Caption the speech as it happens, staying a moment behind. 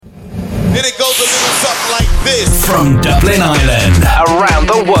And it goes a little something like this. From Dublin Island, around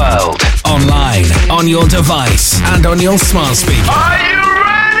the world, online, on your device, and on your smart speaker. Are you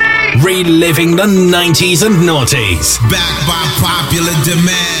ready? Reliving the 90s and noughties. Backed by popular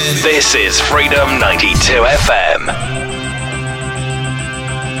demand. This is Freedom 92 FM.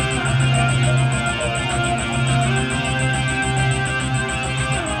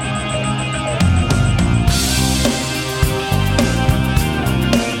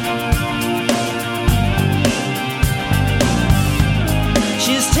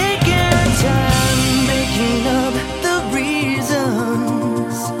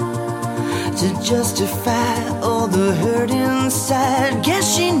 Justify all the hurt inside.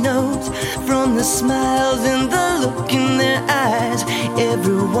 Guess she knows from the smiles and the look in their eyes.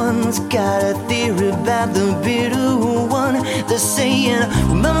 Everyone's got a theory about the bitter one. They're saying,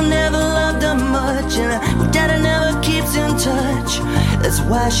 well, mama never loved her much, and daddy never keeps in touch. That's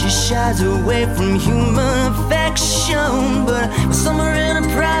why she shies away from human affection. But somewhere in a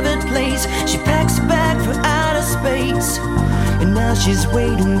private place, she packs a bag for outer space. And now she's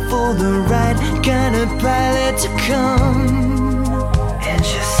waiting for the right kind of pilot to come. And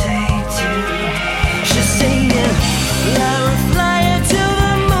she'll say she'll say, fly her to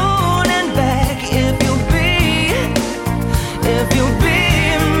the moon and back. If you'll be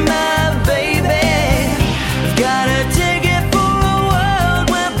my baby, gotta take it for a world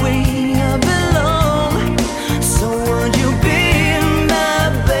where we belong. So won't you be my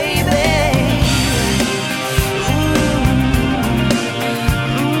baby?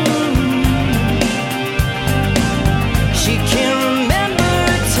 She can't remember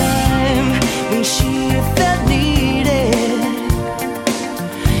a time when she felt needed.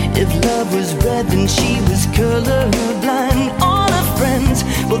 If love was red, then she was colorblind. All her friends,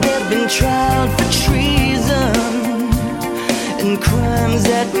 well, they've been tried for treason and crimes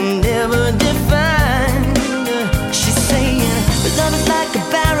that were never defined. She's saying, love is like a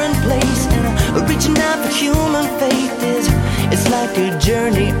barren place, and reaching out for human faith it's like a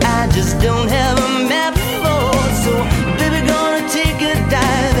journey I just don't have a map for. So, baby, gonna take a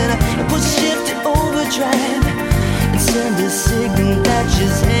dive and push shift to overdrive and send a signal that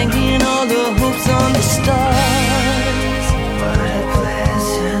she's hanging all the hopes on the stars. What a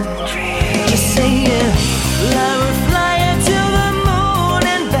pleasant dream. Just say it, fly her to the moon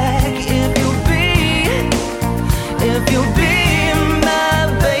and back. If you'll be my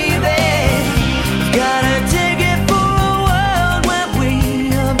baby, gotta take it for a world where we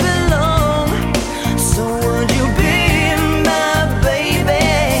belong. So would you be my baby?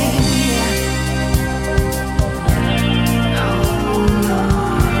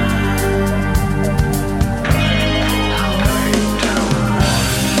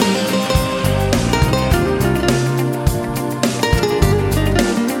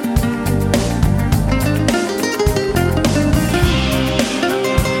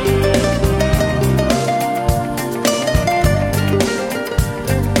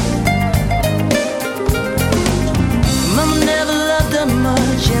 Mama never loved her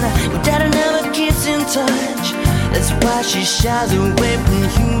much, and daddy never keeps in touch. That's why she shies away from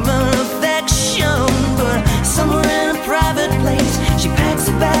human affection. But somewhere in a private place, she packs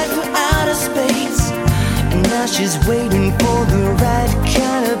a bag for outer space. And now she's waiting for the right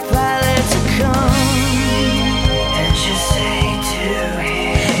kind of pilot to come. And she'll say to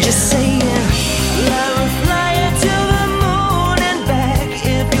him, just saying, fly her to the moon and back.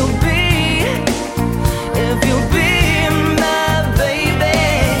 If you'll be my baby,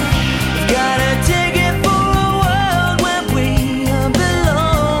 gotta take it for a world where we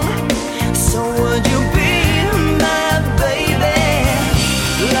belong. So would you be my baby?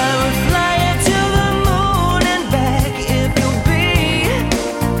 Fly her to the moon and back. If you'll be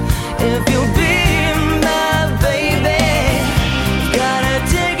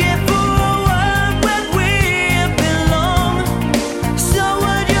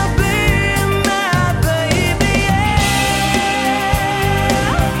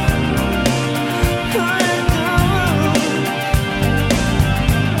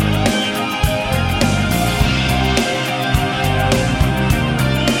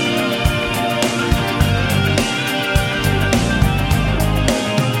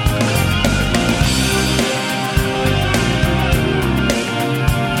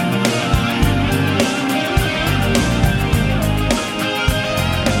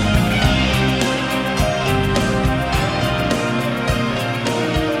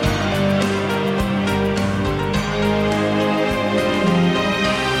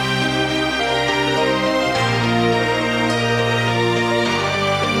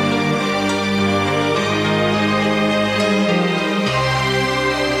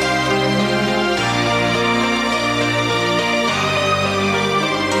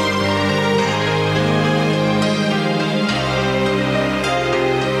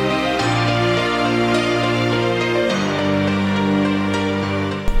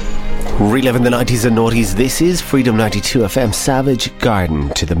Reliving the 90s and noughties, this is Freedom 92 FM, Savage Garden,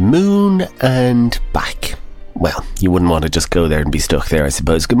 to the moon and back. Well, you wouldn't want to just go there and be stuck there, I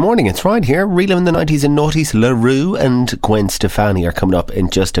suppose. Good morning, it's Ryan here, reliving the 90s and noughties. LaRue and Gwen Stefani are coming up in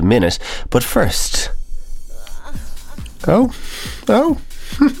just a minute. But first... Oh.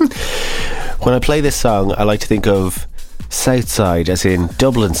 When I play this song, I like to think of Southside, as in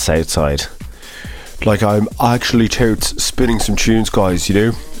Dublin Southside. Like I'm actually totes spinning some tunes, guys, you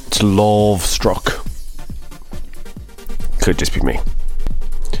know? It's Love Struck. Could just be me.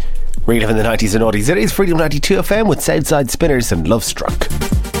 Reliving the 90s and noughties. It is Freedom 92 FM with Southside Spinners and Love Struck.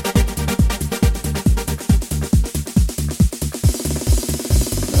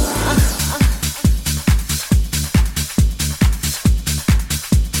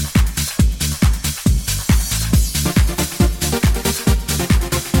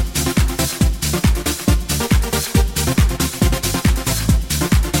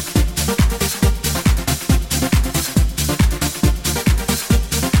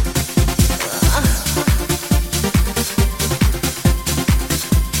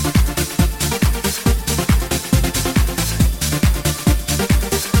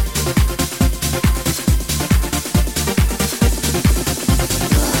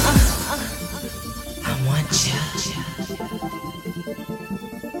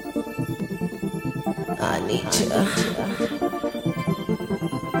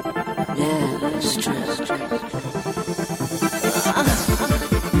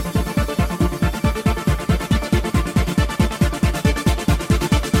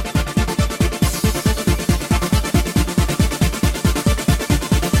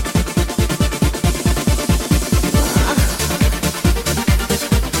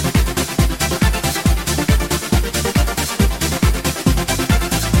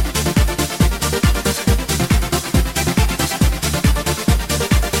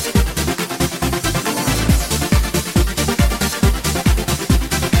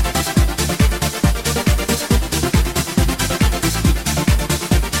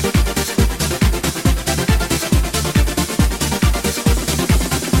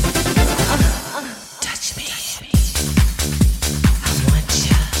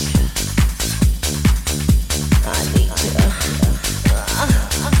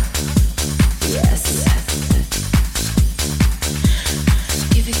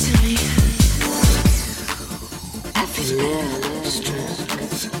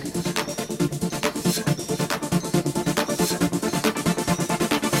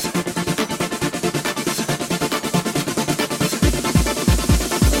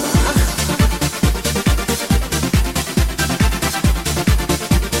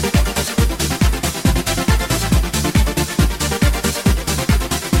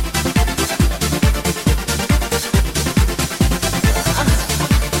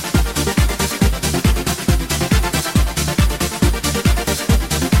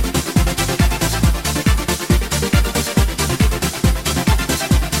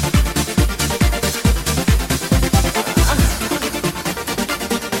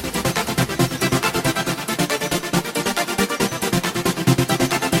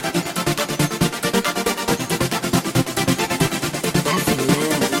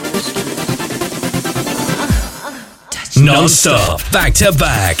 Non-stop,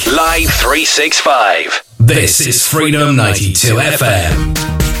 back-to-back, live 365. This is Freedom 92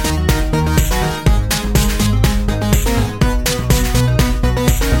 FM.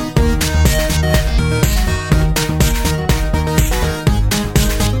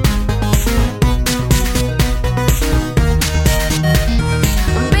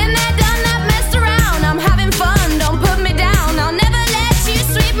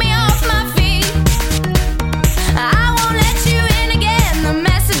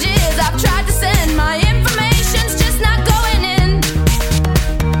 Messages I've tried to send, my information's just not going in.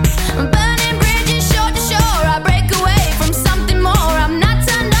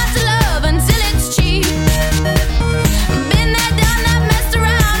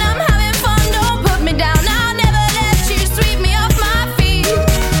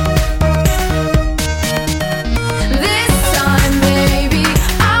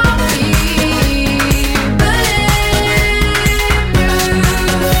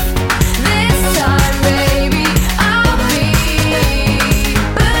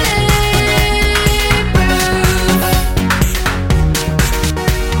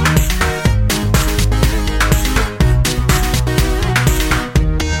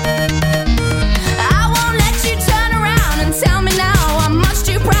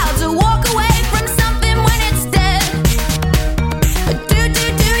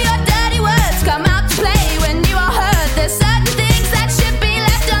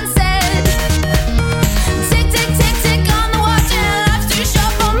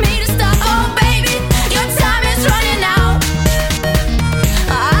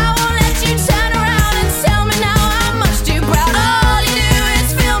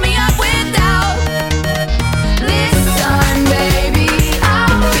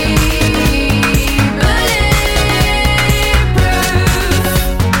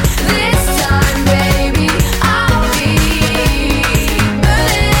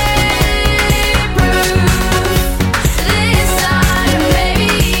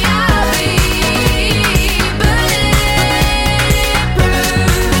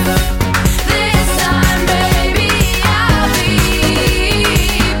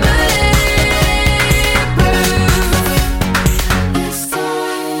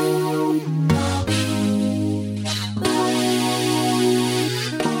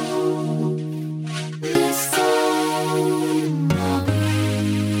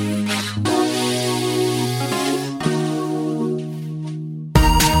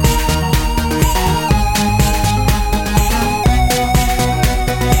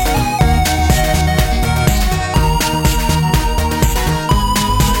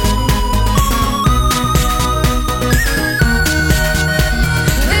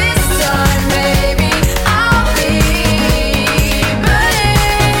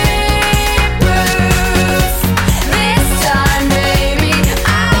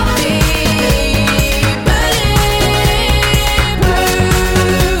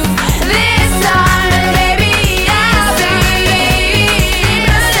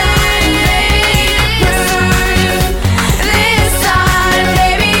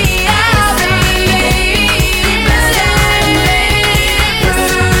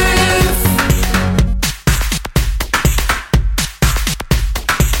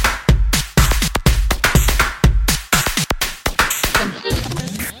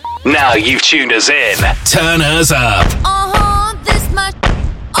 Now you've tuned us in. Turn us up. This much.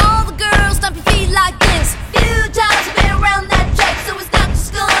 All the girls stomp your feet like this. Few times you've been around that track, so it's not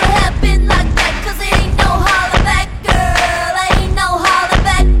just gonna happen like that. Cause it ain't no holler back, girl. Ain't no holler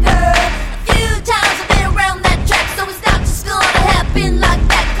back, girl. A few times I've been around that track, so it's not just gonna happen like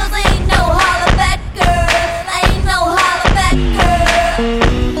that. Cause it ain't no holler back, girl. Ain't no holler back, girl.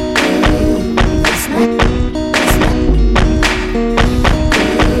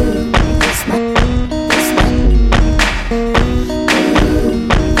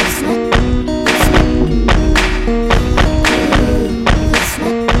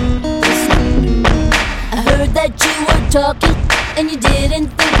 Talking, and you didn't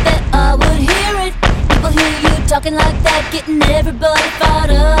think that I would hear it. People hear you talking like that, getting everybody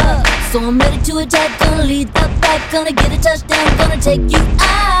fired up. So I'm ready to attack, gonna lead the pack, gonna get a touchdown, gonna take you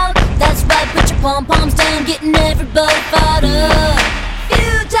out. That's right, put your pom-poms down, getting everybody fired up.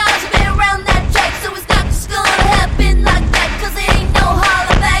 Few times I've been around that track, so it's not just gonna happen like that. Cause it ain't no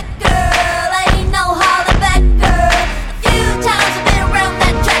holler back, girl. Ain't no holler back, girl. A few times I've been around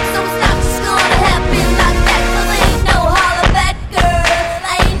that track, so it's not just gonna happen like that.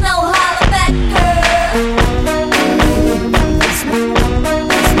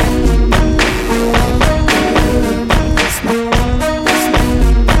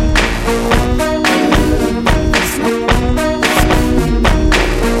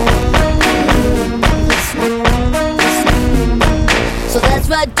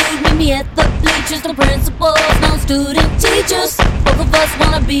 Dude, meet me at the bleachers. No principals, no student teachers. Both of us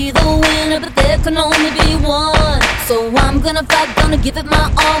wanna be the winner, but there can only be one. So I'm gonna fight, gonna give it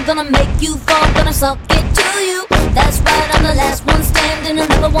my all, gonna make you fall, gonna suck it to you. That's right, I'm the last one standing,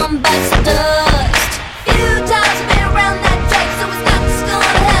 another one bites the dust. Few times I've been around that track, so it's not just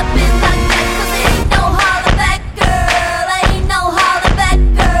gonna happen like that. Cause it ain't no holler back, girl. Ain't no holler back,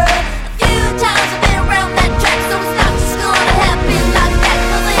 girl. A few times I've been around that track, so it's not just gonna happen like that.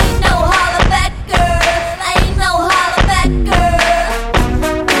 Cause it ain't no holler back, girl. Ain't no holler back, girl.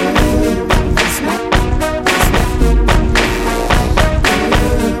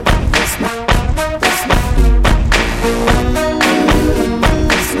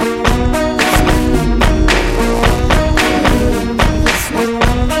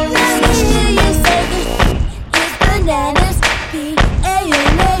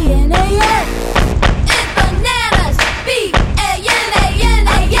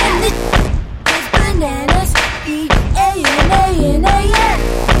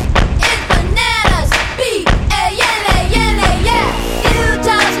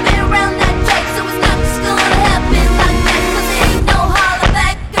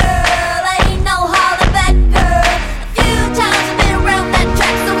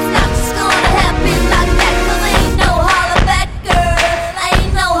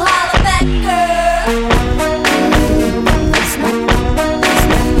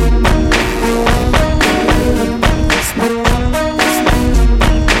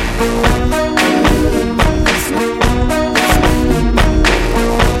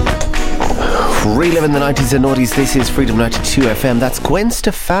 Reliving the 90s and noughties, this is Freedom 92 FM. That's Gwen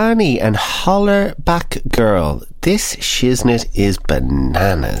Stefani and Holler Back Girl. This shiznit is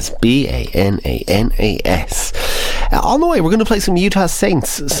bananas. B-A-N-A-N-A-S. On the way, we're going to play some Utah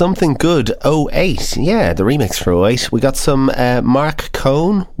Saints, Something Good 08. Yeah, the remix for 08. We got some Mark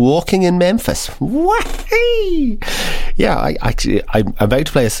Cohn, Walking in Memphis. Wahey! Yeah, I'm about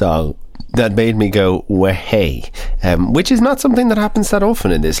to play a song that made me go wahey, which is not something that happens that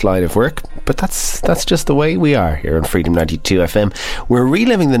often in this line of work, but that's just the way we are here on Freedom 92 FM. We're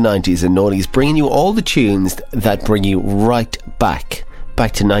reliving the 90s and noughties, bringing you all the tunes that bring you right back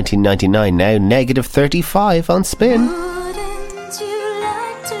to 1999. Now negative 35 on Spin. Wouldn't you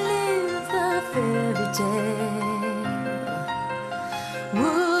like to live a fairy tale?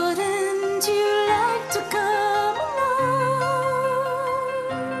 Wouldn't you like to come along?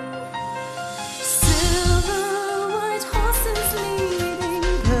 Silver white horses leading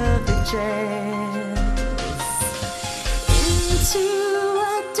perfect trails into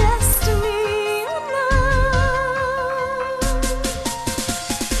a destiny unknown.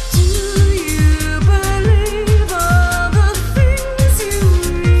 Do you believe all the things you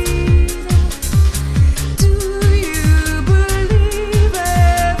read? Do you believe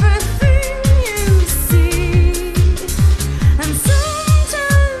everything you see? And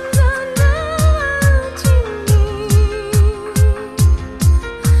sometimes I know what you need,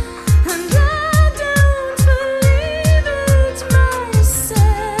 and I don't believe it myself.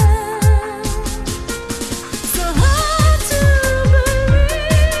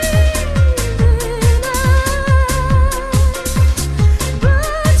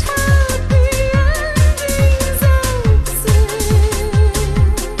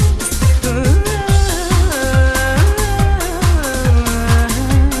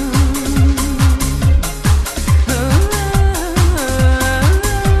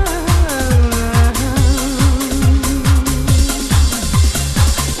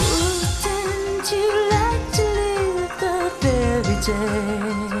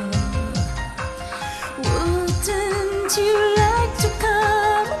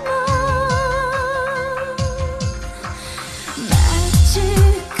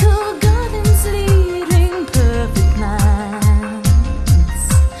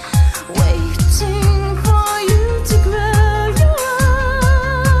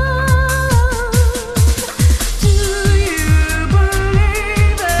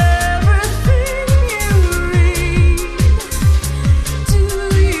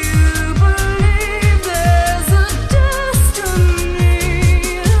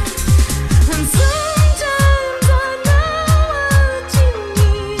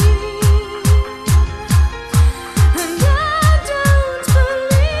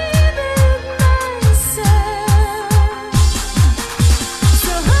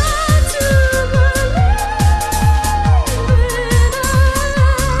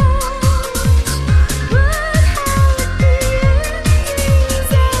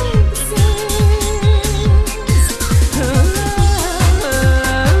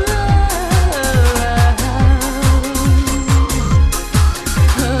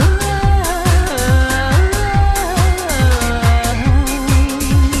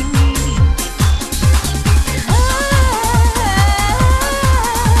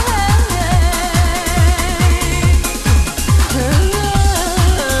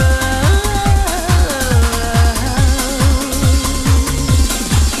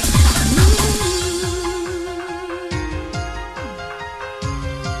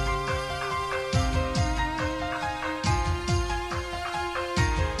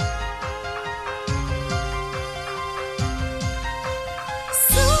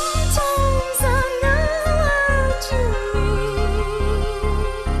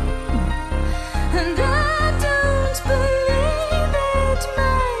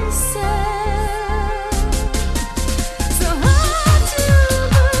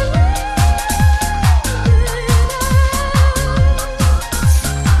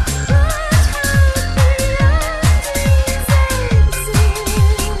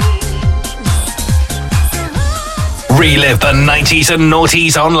 Relive the 90s and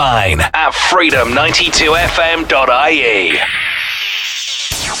noughties online at freedom92fm.ie.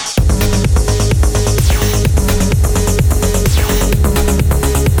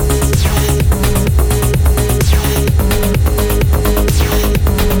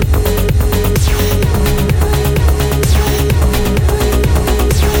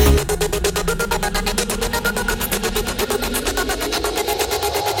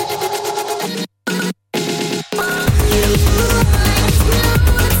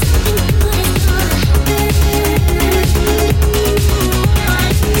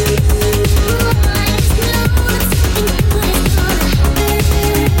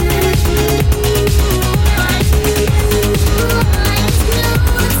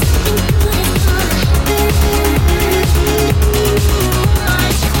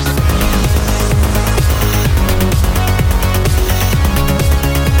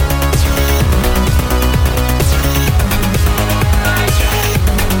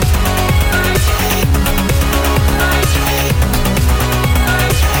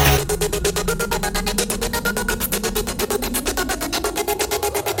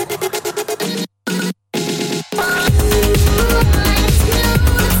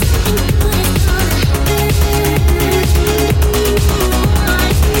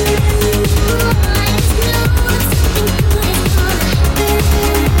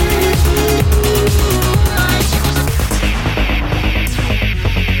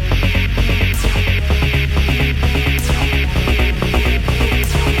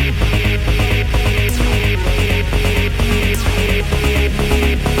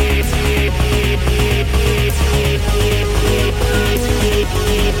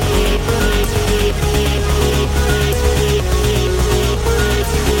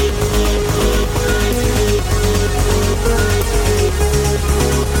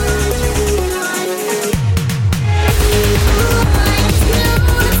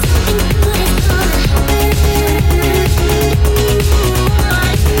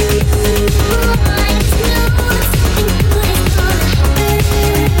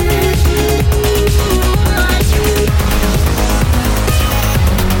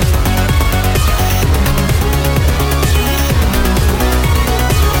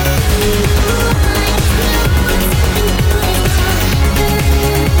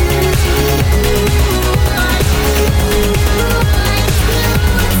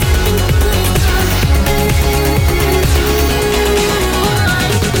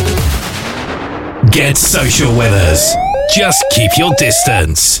 Get social with us. Just keep your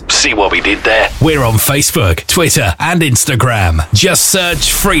distance. See what we did there? We're on Facebook, Twitter, and Instagram. Just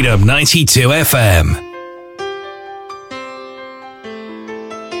search Freedom 92 FM.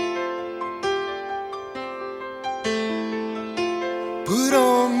 Put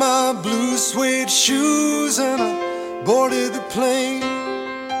on my blue suede shoes and I boarded the plane.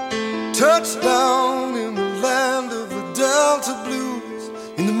 Touchdown in the land of the Delta Blues,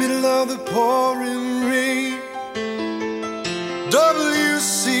 in the middle of the pouring rain.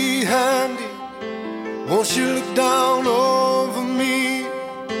 W.C. Handy, won't you look down over me?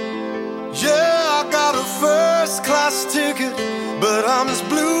 Yeah, I got a first class ticket, but I'm as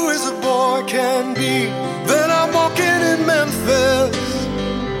blue as a boy can be. Then I'm walking in Memphis,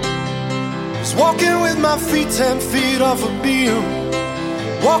 just walking with my feet 10 feet off a beam.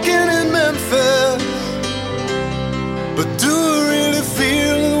 Walking in Memphis, but do I really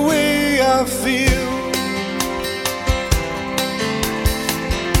feel the way I feel?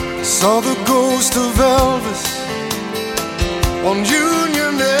 Saw the ghost of Elvis on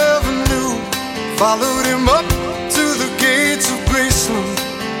Union Avenue. Followed him up to the gates of Graceland,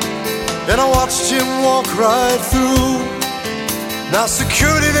 and I watched him walk right through. Now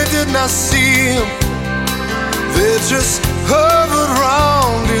security, they did not see him, they just hovered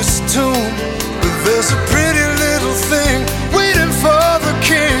round his tomb. But there's a pretty little thing waiting for the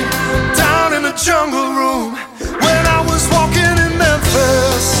king down in the jungle room. When I was walking in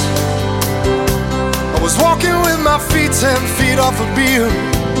Memphis, I was walking with my feet 10 feet off a beam.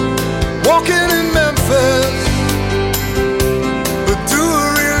 Walking in Memphis, but do I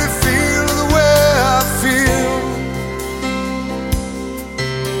really feel the way I feel?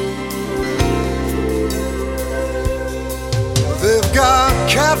 They've got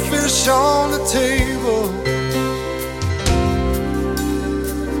catfish on the table,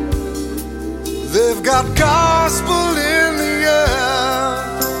 they've got gospel in the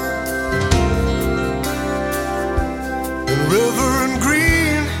air, and Reverend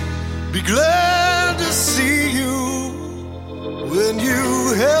Green, be glad to see you when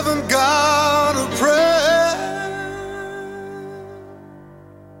you haven't got a prayer.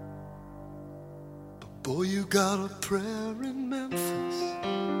 But boy, Oh, you got a prayer in Memphis.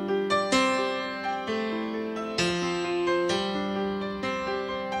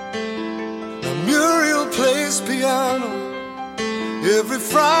 Now Muriel plays piano every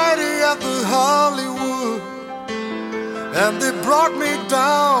Friday at the Hollywood, and they brought me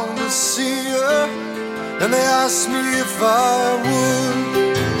down to see her, and they asked me if I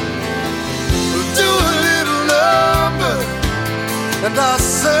would do a little number, and I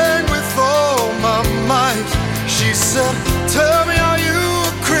sang with all my might. She said, tell me, are you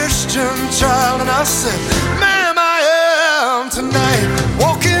a Christian child? And I said, ma'am, I am tonight.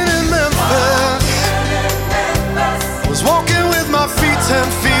 Walking in Memphis, was walking with my feet 10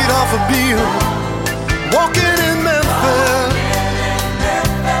 feet off a beam. Walking in Memphis,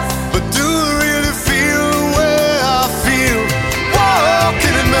 but do I really feel the way I feel?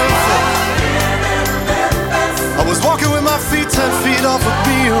 Walking in Memphis, I was walking with my feet 10 feet off a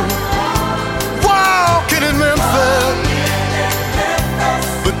beam. Walking in Memphis,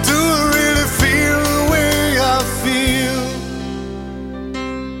 but do I really feel the way I feel?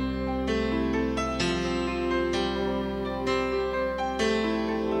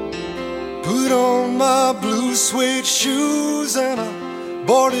 Put on my blue suede shoes and I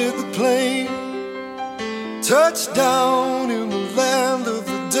boarded the plane. Touched down in the land of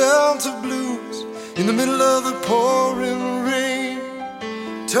the Delta Blues, in the middle of the pouring rain.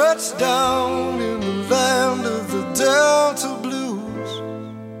 Touched down in the land of the Delta Blues,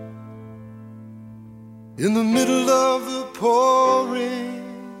 in the middle of the pouring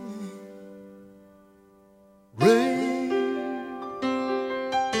rain.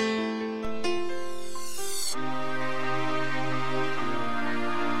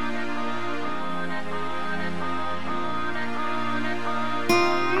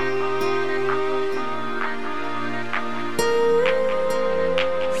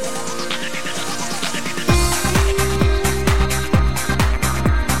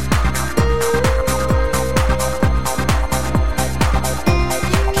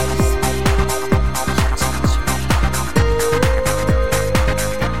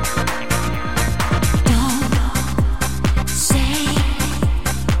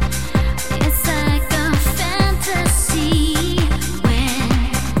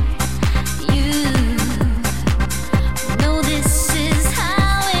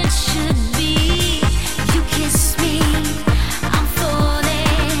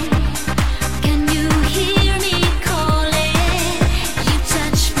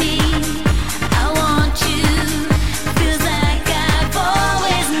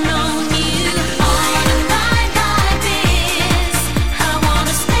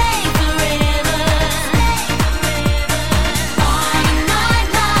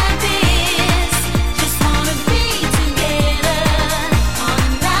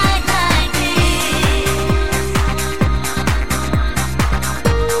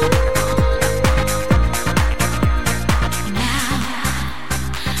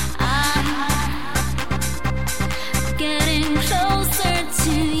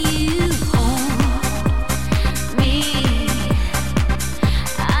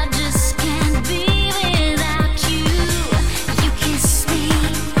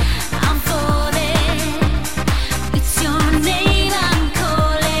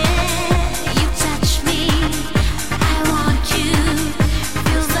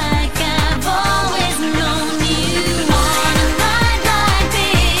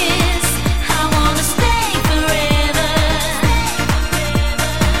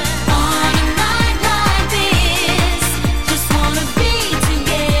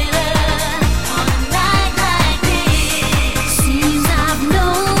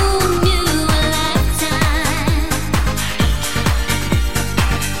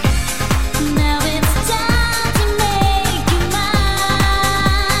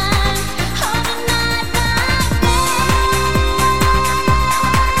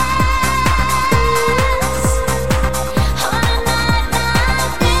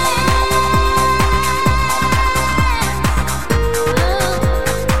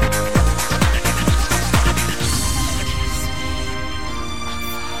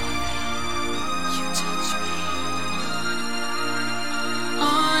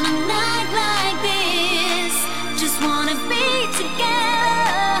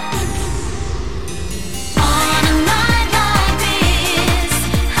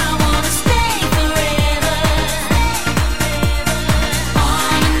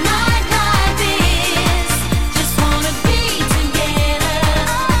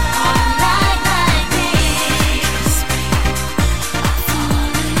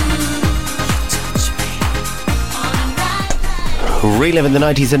 Reliving the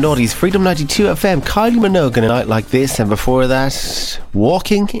 90s and noughties, Freedom 92 FM, Kylie Minogue in A Night Like This, and before that,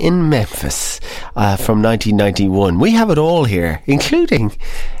 Walking in Memphis from 1991. We have it all here, including,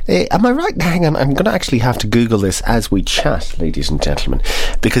 am I right? Hang on, I'm going to actually have to Google this as we chat, ladies and gentlemen,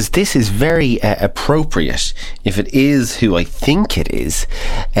 because this is very appropriate, if it is who I think it is.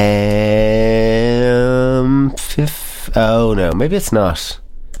 Oh no, maybe it's not.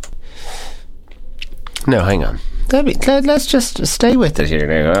 No, hang on. Let's just stay with it here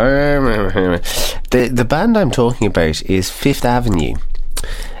now. The band I'm talking about is Fifth Avenue.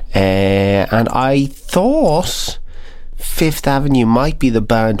 And I thought Fifth Avenue might be the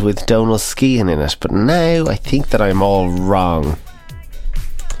band with Donal Skehan in it, but now I think that I'm all wrong.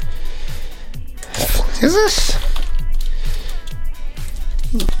 Is it?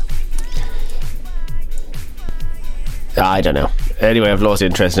 I don't know. Anyway, I've lost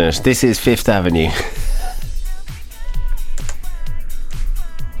interest in it. This is Fifth Avenue.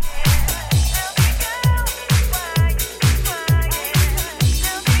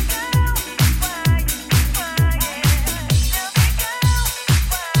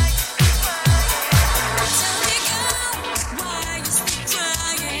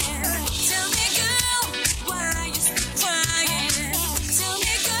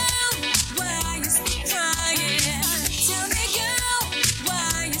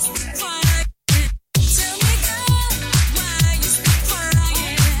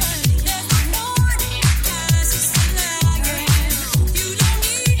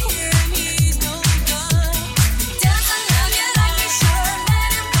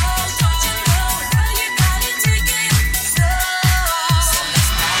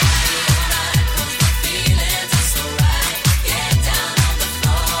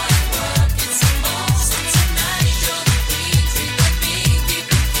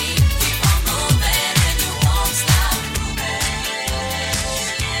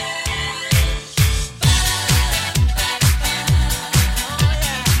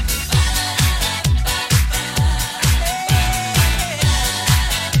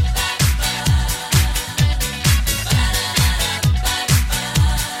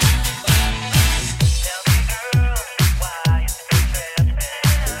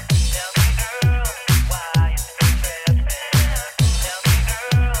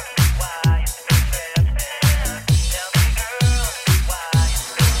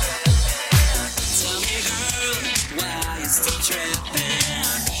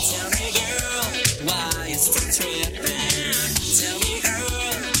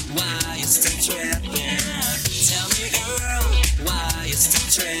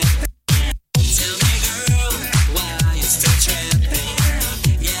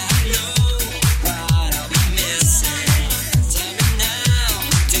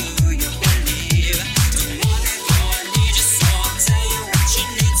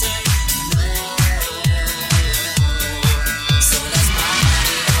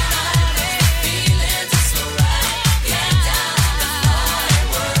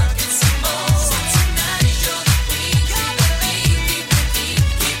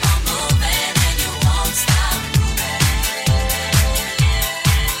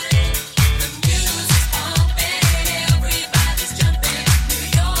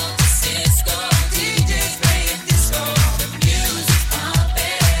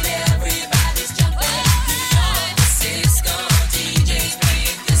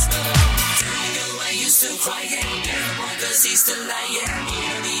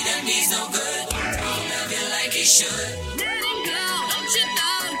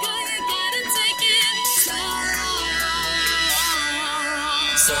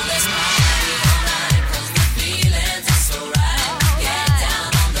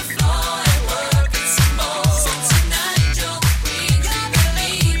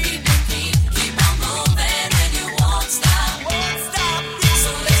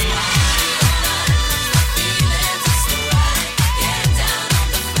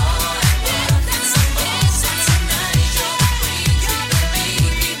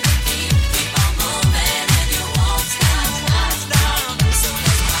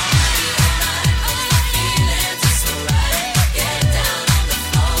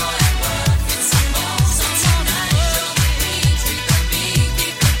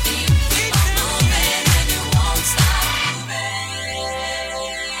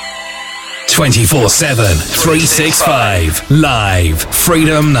 ...24/7, 365, live,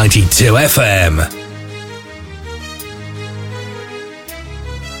 Freedom 92 FM.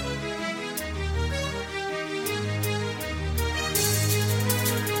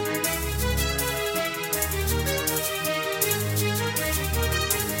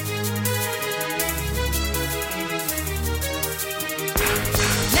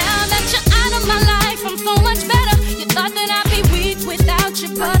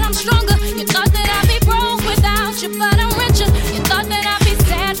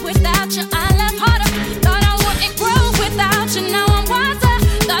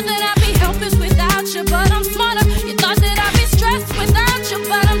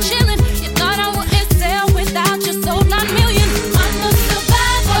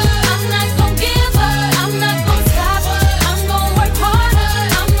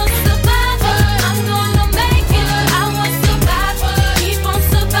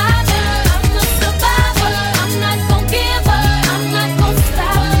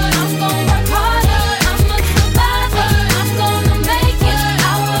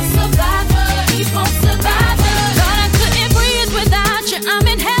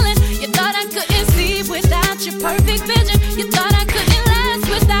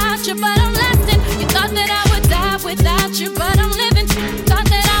 you, but I'm lasting. You thought that I would die without you, but I'm living. Thought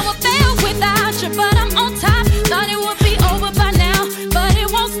that I would fail without you, but I'm on top. Thought it would be over by now, but it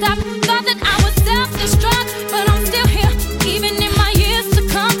won't stop. Thought that I would self-destruct, but I'm still here. Even in my years to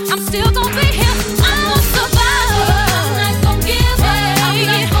come, I'm still gonna be here. I'm a survivor. I'm not gonna give up. I'm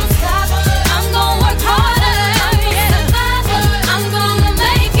not gonna stop. I'm gonna work harder. I'm a survivor. I'm gonna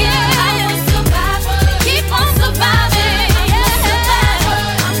make it. I'm a survivor. Keep on surviving. I'm a survivor.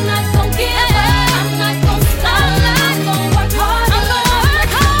 I'm not gonna give up. I'm not gonna stop. I'm gonna work hard. I'm gonna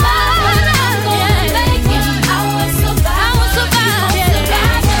work hard. I'm gonna make it. I will survive. I will survive.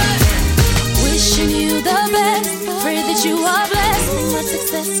 Wishing you the best. Pray that you are blessed. Much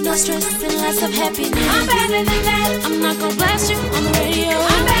success, no stress, and lots of happiness. I'm better than that. I'm not gonna blast you on the radio.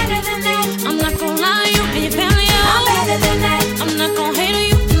 I'm better than that. I'm not gonna lie to you and your family. I'm better than that. I'm not gonna hate on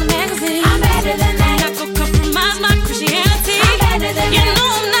you in the magazine. I'm better than that. I'm not gonna compromise my Christianity. I'm better than that. You know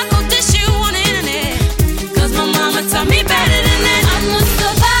I'm not gonna dish you on the internet. Cause my mama taught me better than that. I'm a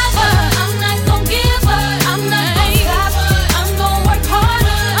survivor. I'm not gonna give up. I'm not gonna stop. I'm gonna work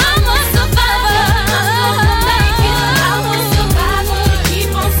harder. I'm a survivor. I'm gonna make it. I'm a survivor.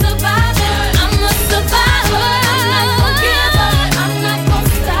 Keep on surviving. I'm a survivor. I'm not gonna give up. I'm not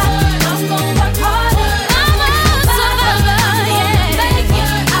gonna stop. I'm gonna work harder. I'm a survivor. Yeah, make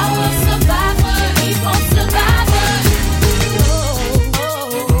it. I will survive. Keep on surviving.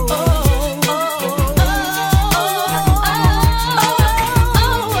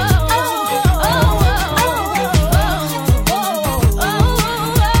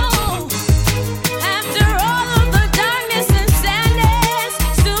 After all of the darkness and sadness,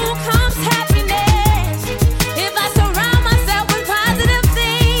 soon comes happiness. If I surround myself with positive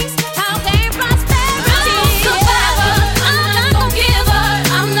things, how can prosperity? I'm a survivor. I'm not gonna give up.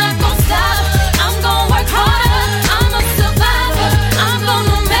 I'm not gonna stop. I'm gonna work harder. I'm a survivor. I'm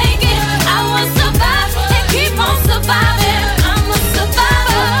gonna make it. I will survive and keep on surviving. I'm a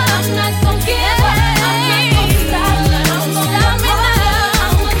survivor. I'm not gonna give up. I'm not gonna stop. I'm gonna make it.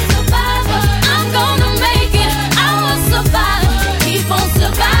 I'm a survivor. I'm gonna make it. I will survive. Keep on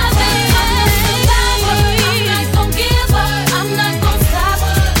surviving. I'm not gonna give up. I'm not gonna stop.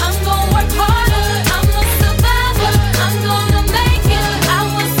 I'm gonna work harder. I'm a survivor. I'm gonna make it. I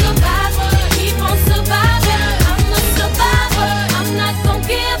will survive. Keep on surviving. I'm a survivor. I'm not gonna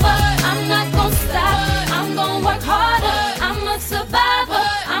give up. I'm not gonna stop. I'm gonna work harder. I'm a survivor.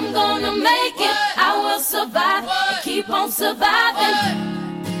 I'm gonna make it. I will survive. Keep on surviving.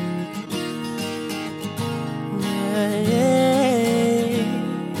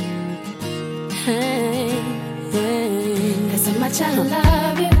 There's so much I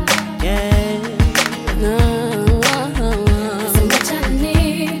love you. No. There's so much I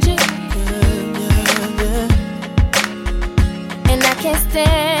need you. And I can't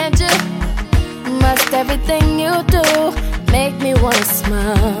stand you. Must everything you do make me wanna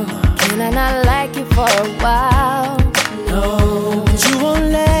smile. Can I not like you for a while? No, but you won't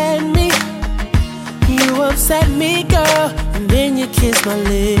let me. You upset me, girl, and then you kiss my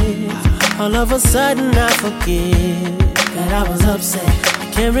lips. All of a sudden I forget that I was upset. I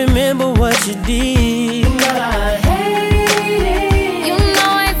can't remember what you did, but I hate it. You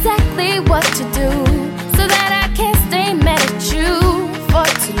know exactly what to do, so that I can't stay mad at you for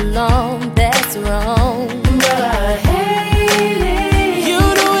too long. That's wrong. But I hate it. You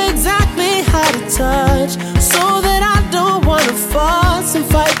know exactly how to touch, so that I don't wanna fuss and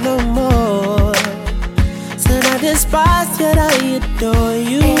fight no more. Said I despise, yet I adore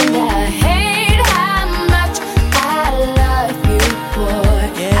you. And I hate how much I love you, boy.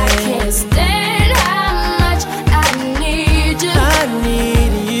 I can't stand how much I need you. I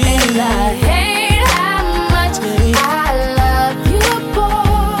need you. And I hate how much I love you,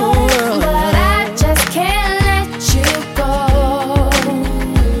 boy. But I just can't let you go.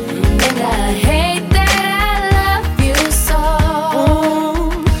 And I hate that I love you so.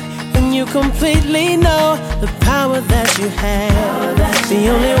 And you completely know the power that you have. The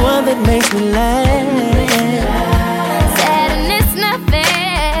only one that makes me laugh. Sad and it's not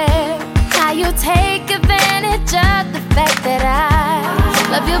fair how you take advantage of the fact that I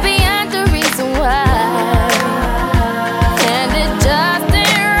love you beyond the reason why. And it just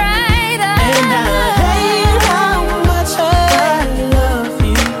ain't right. And I hate how much I love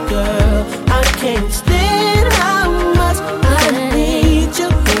you, girl. I can't stand how much I need you.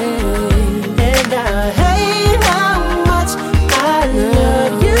 And I hate how much I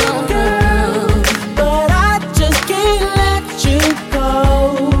love you, girl. But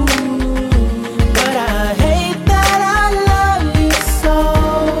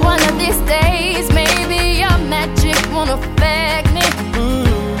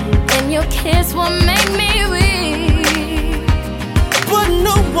that's what make me weak. But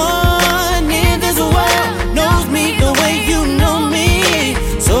no one in this world knows me the way you know me.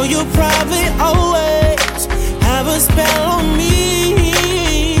 So you'll probably always have a spell on me.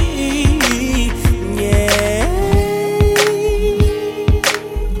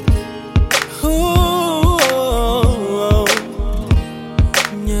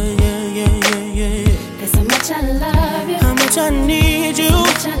 I love you. I need you.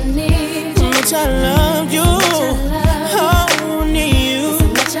 I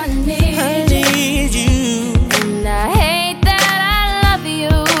need you. And I hate that I love you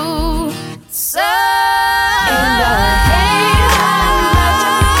so. And I hate how much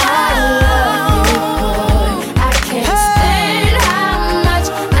I love you, boy. I can't stand how much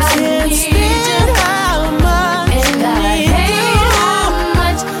I need you. And I hate how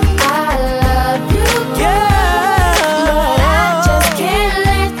much I love you, girl. But I just can't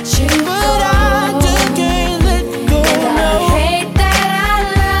let you go.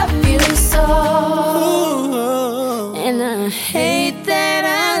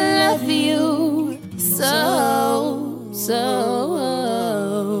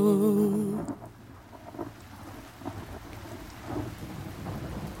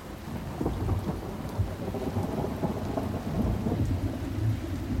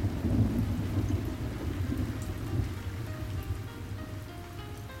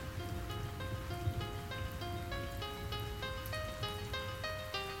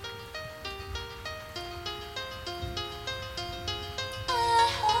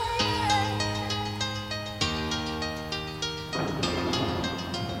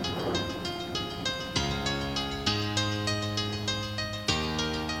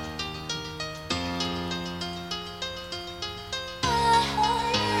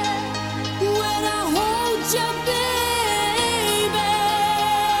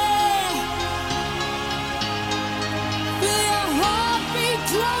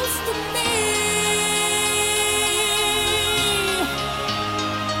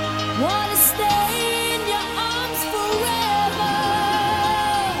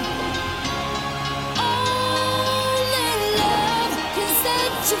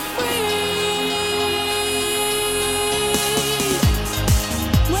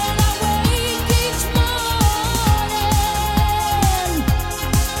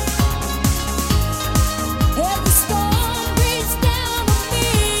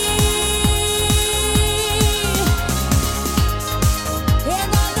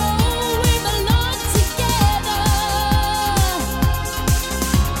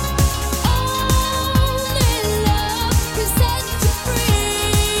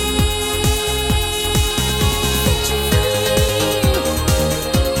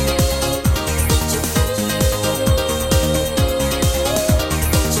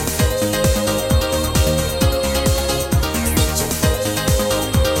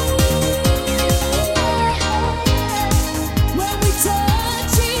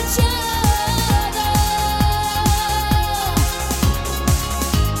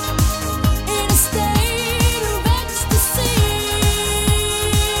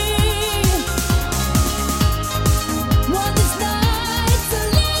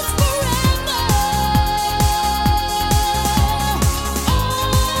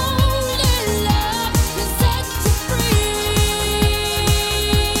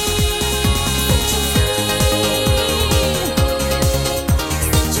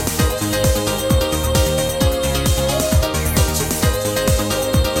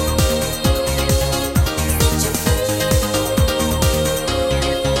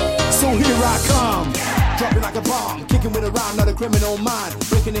 Criminal mind,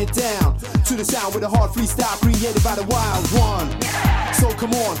 breaking it down to the sound with a hard freestyle created by the wild one. So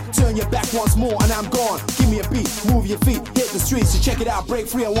come on, turn your back once more and I'm gone. Give me a beat, move your feet, hit the streets. So check it out, break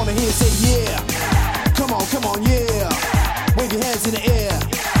free. I wanna hear you say yeah. Come on, yeah. Wave your hands in the air.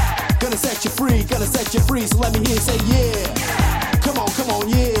 Gonna set you free. So let me hear you say yeah. Come on,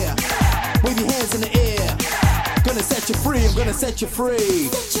 yeah. Wave your hands in the air. Gonna set you free. I'm gonna set you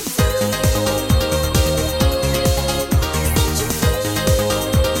free.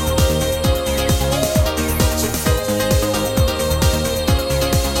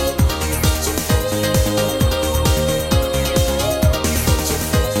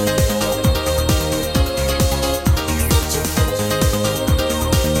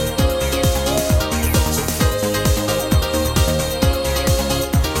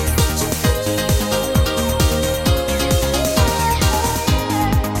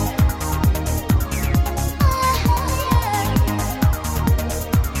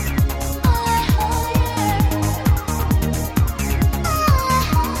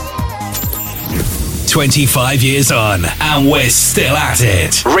 25 years on, and we're still at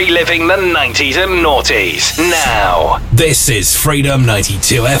it. Reliving the 90s and noughties. Now, this is Freedom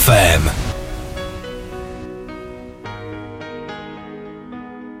 92 FM.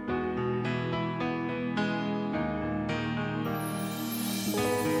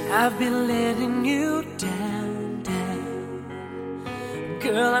 I've been letting you down, down.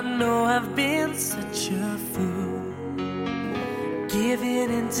 Girl, I know I've been such a fool, giving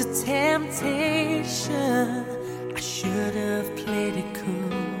into temptation. I should have played it cool.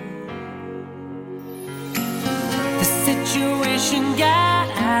 The situation got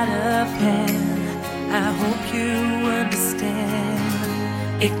out of hand. I hope you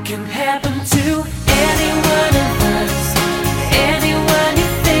understand. It can happen to any one of us. Anyone you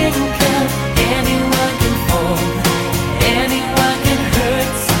think of, anyone can fall, anyone can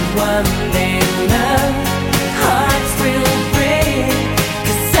hurt someone they love. Hearts will break,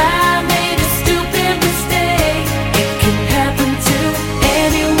 'cause I made a stupid mistake. It can happen to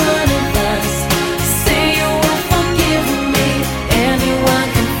any one of us. Say you won't forgive me, anyone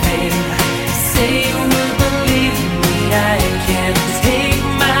can fail. Say you will believe me, I can't take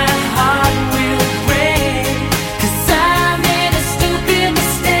my heart will break, 'cause I made a stupid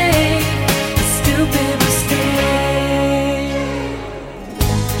mistake, a stupid mistake.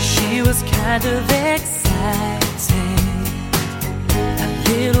 She was kind of exciting, a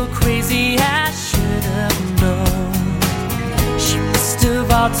little crazy, I should have known. She must have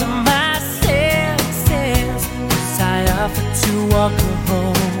altered my senses, 'cause I offered to walk her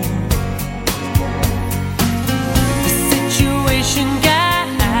home. The situation got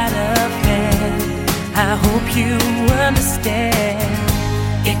out of hand. I hope you understand.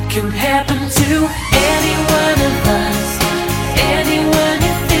 It can happen to any one of us. Anyone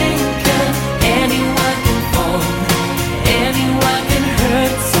you think of, anyone can fall, anyone can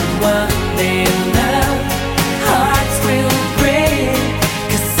hurt someone they love. Hearts will break,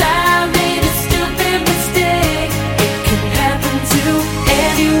 'cause I made a stupid mistake. It can happen to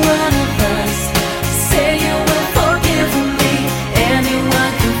any one of us. Say you will forgive me,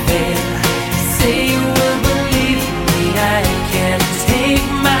 anyone can fail. Say you will believe me, I can't take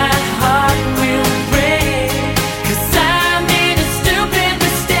my heart will break, 'cause I made a stupid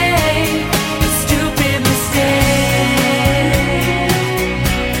mistake, a stupid mistake,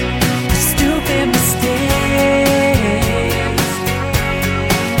 a stupid mistake.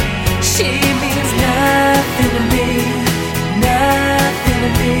 She means nothing to me, nothing to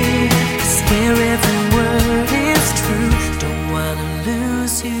me. I swear every word is true, don't wanna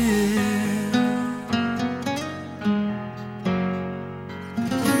lose you.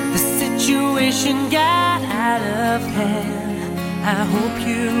 The situation got out of hand. I hope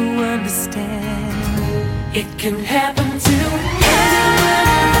you understand. It can happen to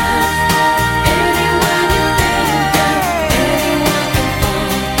anyone of us. Anyone you think of, anyone can fall,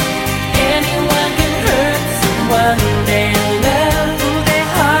 anyone can hurt someone they love. Their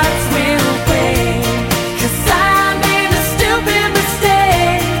hearts will break, 'cause I made a stupid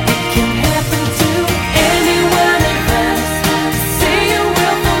mistake. It can happen to any one of us. Say you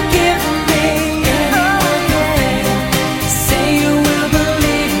will forgive me, anyone can fail. Say you will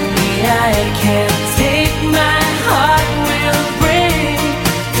believe me, I can't take my heart will break,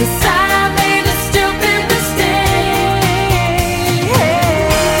 'cause I made a stupid mistake.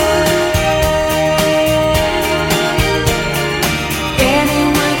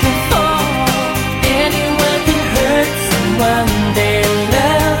 Anyone can fall, anyone can hurt someone they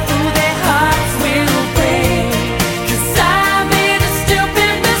love. Their hearts will break, 'cause I made a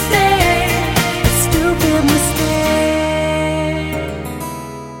stupid mistake, a stupid mistake.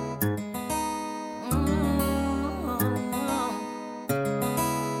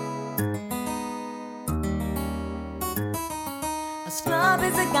 A scrub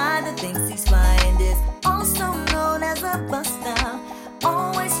is a guy that thinks he's flying, is also known as a buster.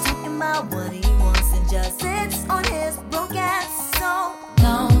 Always talking about what he wants and just sits on his broke ass. So,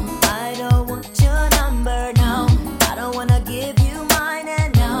 no, I don't want your number, no. I don't wanna give you mine,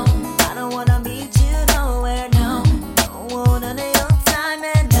 and no, I don't wanna meet you nowhere, no. Don't want none of your time,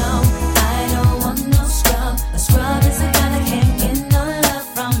 and no, I don't want no scrub. A scrub is a guy that can't get no love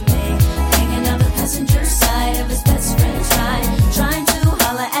from me. Hanging out the passenger side of his best friend's ride, trying to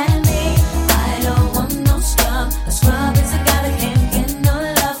holler at me. I don't want no scrub. A scrub is a guy that can't get no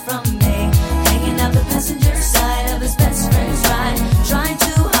love from me. Hanging out the passenger side of his best friend's ride.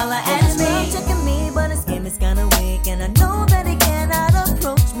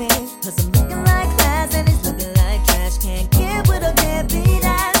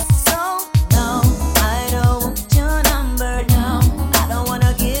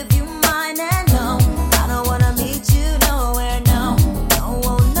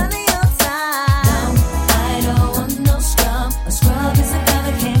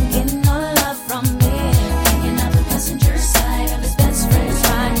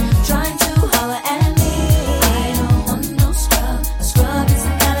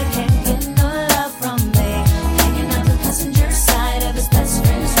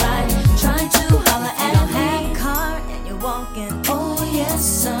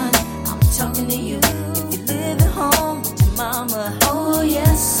 yes, son, I'm talking to you. If you live at home with your mama, oh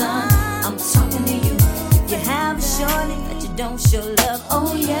yes, son, I'm talking to you. If you have a shorty that you don't show love,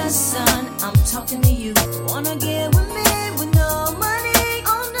 oh yes, son, I'm talking to you. Wanna get with me with no money?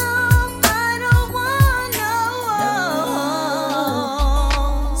 Oh no, I don't want no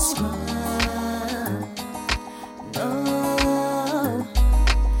scrub. No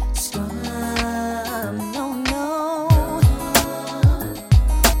scrub. No, no.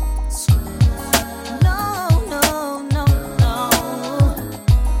 Scrub. No, no, no, no.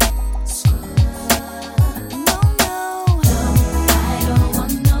 Scrub. No, no. No, I don't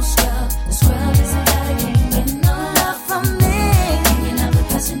want no scrub. The scrub is a guy that can't get no love from me. Hanging out the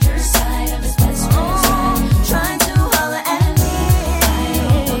passenger side of his best friend's ride, trying to holler at me. I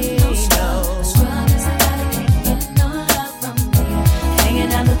don't want no scrub. The scrub is a guy that can't get no love from me.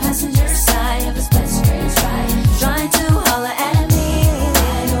 Hanging out the passenger side of his best friend's ride, trying to holler at me.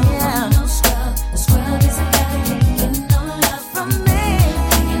 I don't want no scrub. The scrub is a guy that can't get no love from me.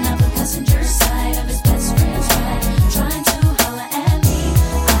 Hanging out the passenger side of his best friend's ride, trying to holler at me.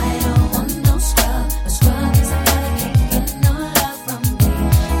 I don't want no scrub. The scrub is a guy that can't get no love from me.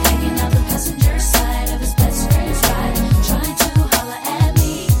 Hanging out the passenger side of his best friend's ride, trying to holler at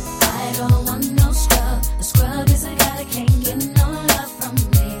me. I don't want no scrub. The scrub is a guy that can't get no love from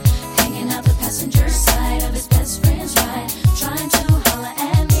me. Hanging out the passenger side of his best friend's ride, trying to holler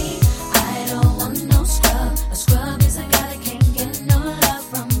at me. I don't want no scrub. A scrub is a guy that can't get no love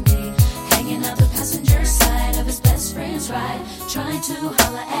from me. Hanging out the passenger side of his best friend's ride, trying to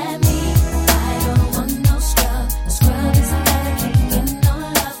holler at me. I don't want no scrub. A scrub is a guy that can't get no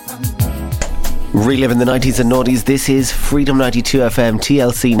love from me. Reliving the 90s and noughties, this is Freedom 92 FM,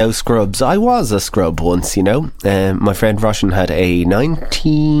 TLC No Scrubs. I was a scrub once, you know. My friend Roshan had a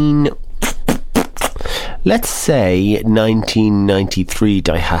 1993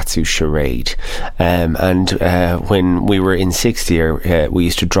 Daihatsu Charade, and when we were in sixth year, we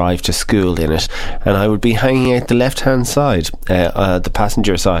used to drive to school in it, and I would be hanging out the left hand side, the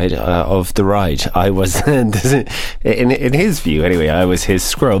passenger side of the ride. I was in his view anyway, I was his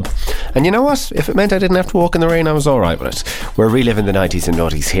scrub, and you know what, if it meant I didn't have to walk in the rain, I was alright with it. We're reliving the 90s and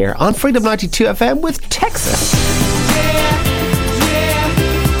noughties here on Freedom 92 FM with Texas.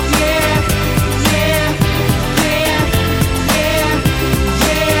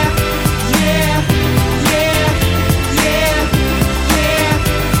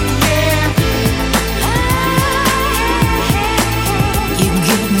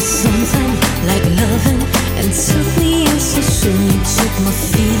 Something like loving and took me in so soon. You took my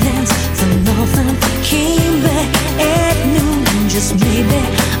feelings for nothing, came back at noon. Just maybe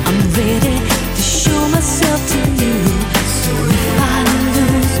I'm ready to show myself to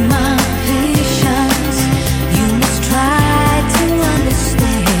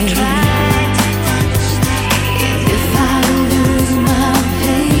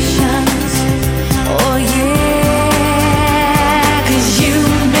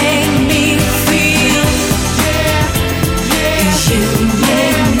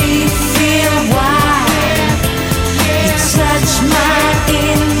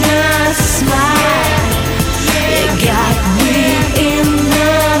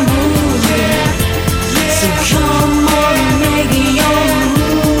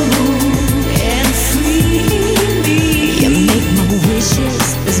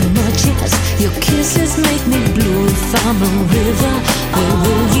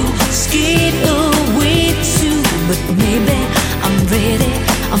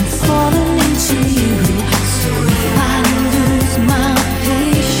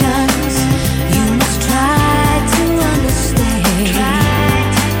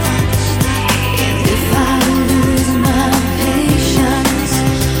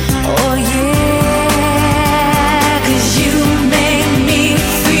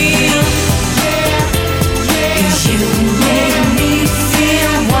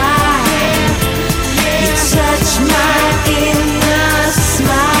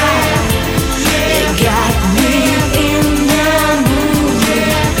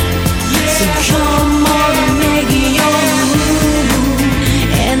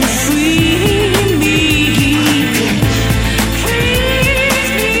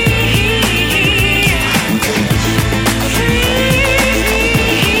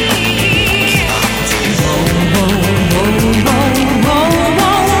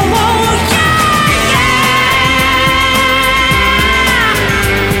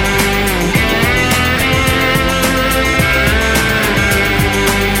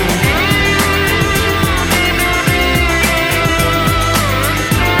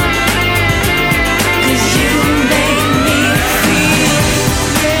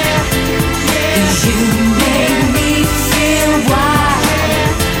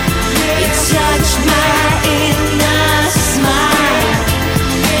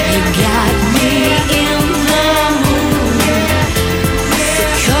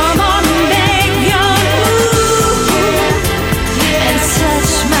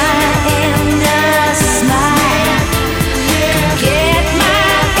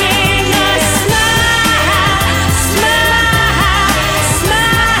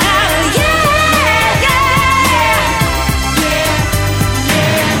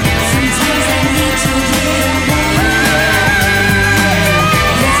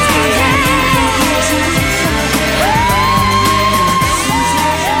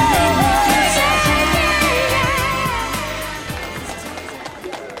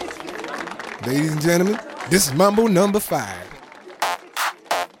and gentlemen, this is Mambo number 5.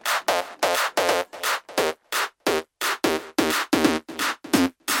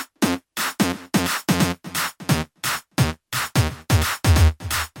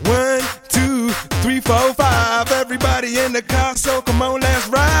 One, two, three, four, five. Everybody in the car, so come on, let's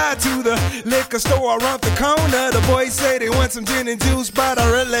ride to the liquor store around the corner. The boys say they want some gin and juice, but I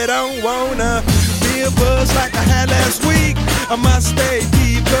really don't wanna be a buzz like I had last week. I must stay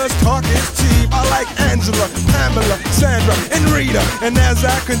deep, cause talk is cheap. I like Angela, Pamela, Sandra, and Rita. And as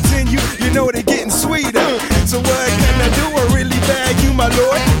I continue, you know they're getting sweeter. So what can I do? I really bag you, my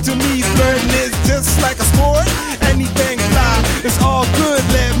lord. To me, flirting is just like a sport. Anything fly, it's all good.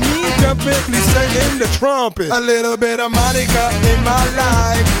 Let me jump in, please sing in the trumpet. A little bit of Monica in my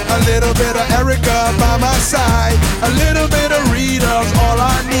life, a little bit of Erica by my side, a little bit of Rita's all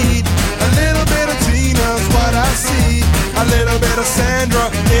I need, a little bit of Tina's what I see, a little bit of Sandra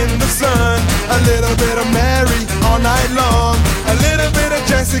in the sun, a little bit of Mary all night long, a little bit of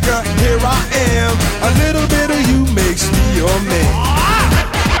Jessica, here I am, a little bit of you makes me your man.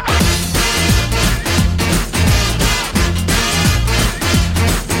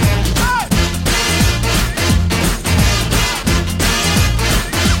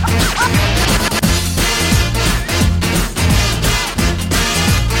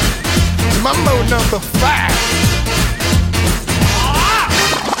 Mambo number 5.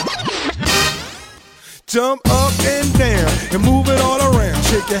 Jump up and down and move it all around.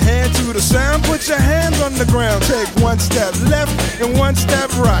 Shake your hand to the sound, put your hands on the ground. Take one step left and one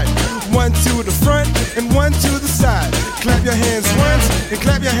step right. One to the front and one to the side. Clap your hands once and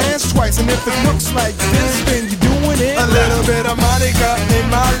clap your hands twice. And if it looks like this, then you're doing it. A little bit of Monica in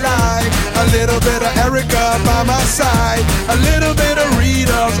my life, a little bit of Erica by my side, a little bit of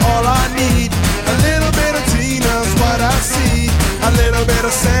Rita's all I need, a little bit of Tina's what I see, a little bit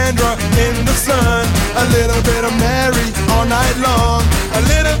of Sandra in the sun, a little bit of Mary all night long, a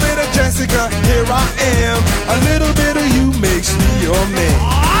little bit of Jessica, here I am, a little bit of you makes me your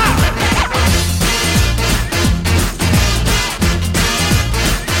man.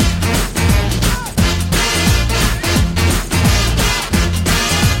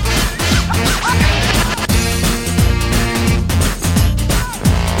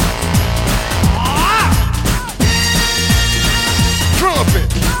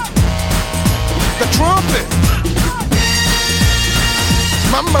 Trumpet.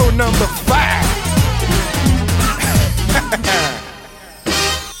 Mambo number 5.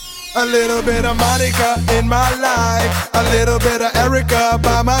 A little bit of Monica in my life, a little bit of Erica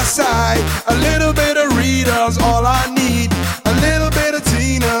by my side, a little bit of Rita's all I need, a little bit of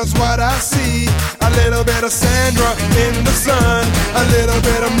Tina's what I see, a little bit of Sandra in the sun, a little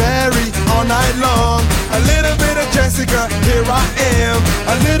bit of Mary all night long, a little bit of Jessica, here I am,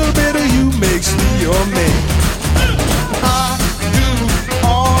 a little bit of you makes me your man. I do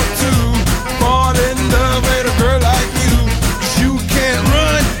all to fall in love with a girl like you, 'cause you can't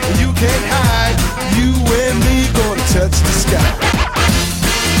run, you can't hide, you and me gonna touch the sky.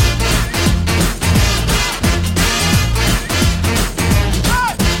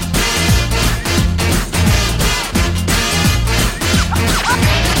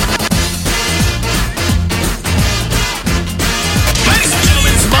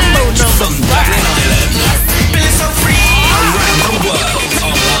 From Dublin, Ireland, feeling so free around the world,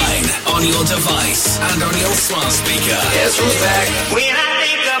 online, on your device, and on your smart speaker. Yes, we're back. When I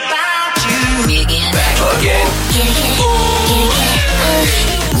think about you, back again.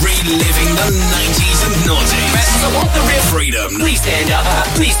 Reliving the 90s and noughties. I want the real freedom. Please stand up.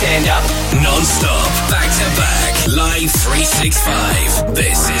 Please stand up. Non-stop, back to back, live 365.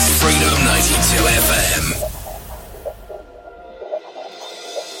 This is Freedom 92 FM.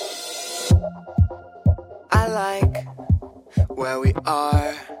 I like where we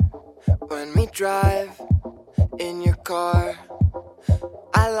are when we drive in your car.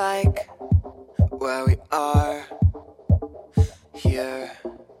 I like where we are here.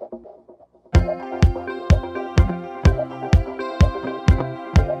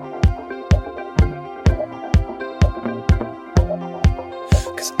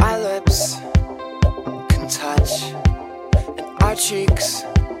 Cause our lips can touch and our cheeks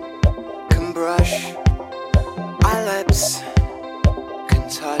can brush. Our lips can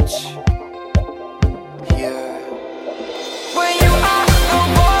touch here. When you are the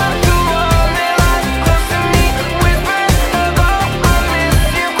one who only lies close to me, whispers about I miss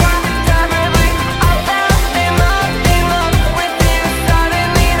you quite desperately. I fell in love with you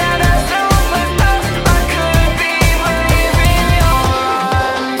suddenly. That as soon as I could be leaving your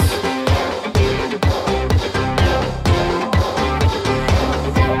arms.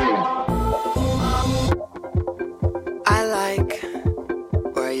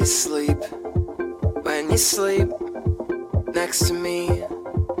 next to me.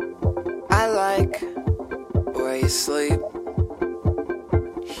 I like where you sleep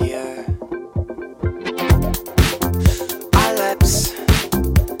here. Our lips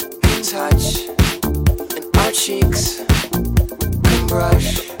can touch and our cheeks can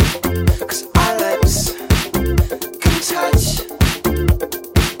brush, 'cause our lips can touch.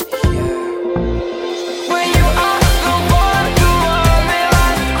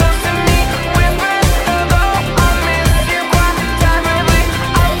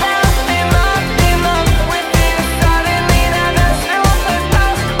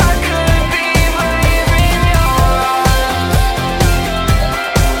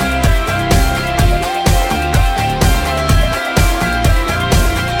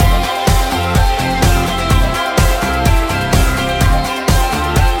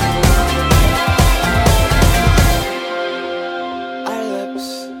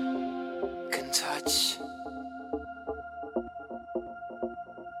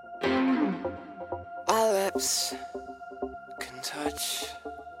 Our lips can touch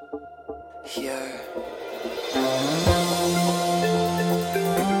here.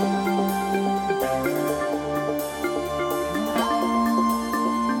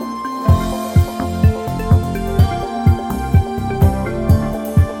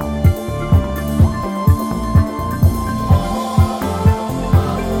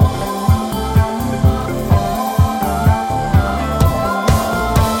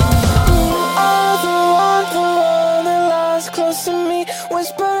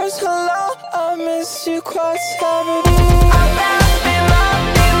 Whispers hello, I miss you quite heavily.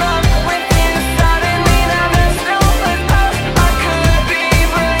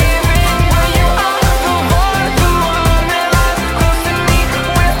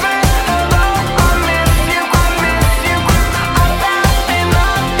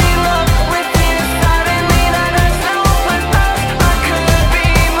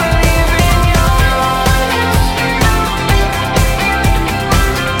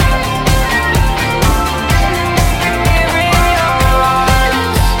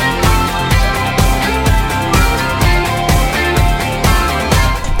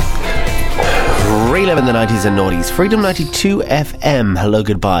 Reliving the 90s and noughties. Freedom 92 FM. Hello,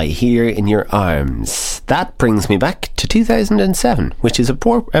 goodbye. Here in your arms. That brings me back to 2007, which is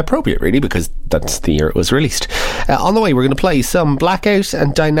appropriate, really, because that's the year it was released. On the way, we're going to play some Blackout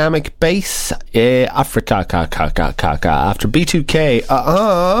and Dynamic Bass. Africa after B2K.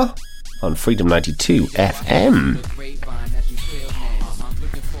 On Freedom 92 FM.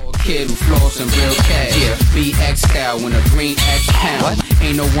 Kid who flows in real cash. Yeah, BX style when a green X pound. What?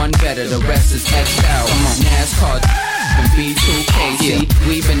 Ain't no one better, the rest is X style. Come on, NASCAR and B2K. See,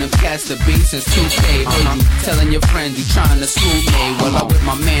 we been the cats the beat since 2K. You telling your friends you trying to school me. Well, I'm with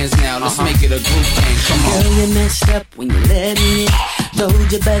my mans now, let's make it a group thing. Come on. Girl, you messed up when you let me in.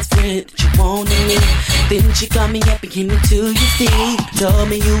 Told your best friend that you wanted me. Then she called me up and came me to your feet. Told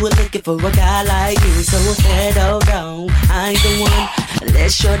me you were looking for a guy like me. So I said, hold on, I ain't the one.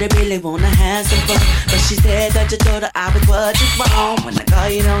 Let's show they really wanna have some fun. But she said that you told her I was what you want. When I call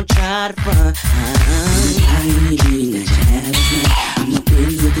you, don't try to front. I ain't dreaming that you had last night. I'm not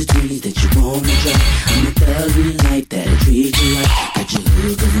playing with the dreams that you wanna try. I'm a thug really like that, I treat you right. Got you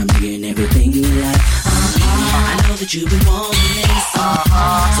hooked 'cause I'm getting everything you like. I know that you've been wanting this.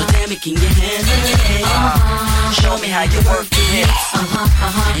 So tell me, can you handle it? Show me how you work the hips.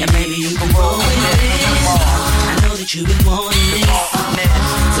 And maybe you can roll with it. I know that you've been wanting this.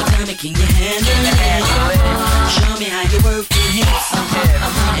 So tell me, can you handle it? Show me how you work the hips.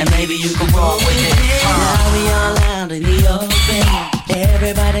 And maybe you can roll with it. Now we all out in the open.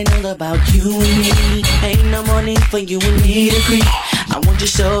 Everybody knows about you and me. Ain't no more need for you and me to creep. I want you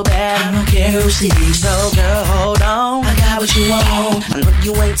so bad, I don't care who sees. So girl, hold on, I got what you want. I know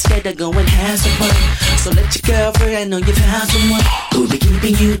you ain't scared to go and have some fun. So let your girlfriend, I know you found someone who'll be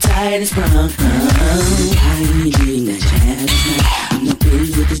keeping you tight and sprung. I ain't dreaming that you had last night. I'm not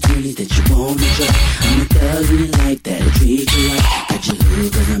busy with the dreams that you wanna try. I'm a thug really like that, I treat you right. Got you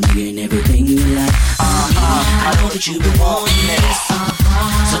hooked 'cause I'm getting everything you like. I know that you've been wanting this.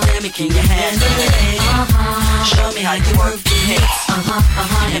 So tell me, can you handle it? Show me how you work the hips.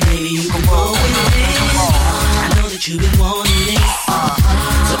 And maybe you can roll with it. I know that you've been wanting this.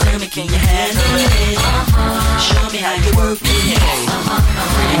 So tell me, can you handle it? Show me how you work the hips.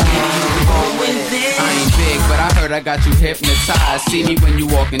 And maybe you can roll with it. I ain't big, but I heard I got you hypnotized. See me when you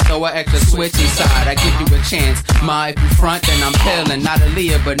walk and throw an extra switch inside. I give you a chance, ma. If you front, then I'm peeling. Not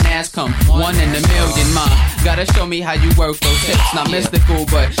Aaliyah, but Nas come 1 in a million, ma. Gotta show me how you work those hips. Not mystical,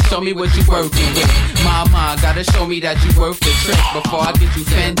 but show me what you working with. Ma, gotta show me that you worth the trick before I get you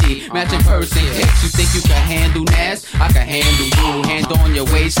Fendi. Matching purse and kicks. You think you can handle Nas? I can handle you. Hand on your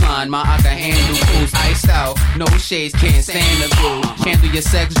waistline, ma. I can handle cruise. Iced out, no shades, can't stand the view. Handle your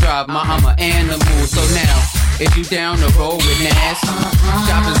sex drive, ma. I'm an animal. So now, if you down the road with Nas,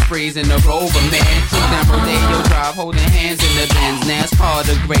 shopping sprees in the Rover, man. Cruise down Rodeo Drive, holding hands in the Benz. NASCAR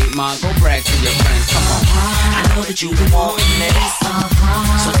the great, man. Go brag to your friends. Come on. I know that you've been wanting this,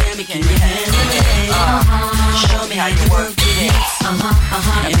 so tell me, can you handle it? Show me how you work the hits,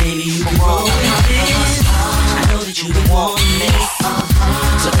 and maybe you can roll with this. I know that you've been wanting this,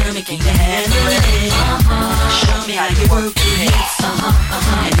 so tell me, can you handle it? Show me how you work the hits,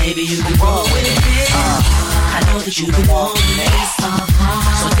 and maybe you can roll with this. I know that you've been wanting this,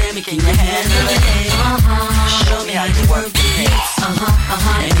 so tell me, can you handle it? Show me how you work the hits,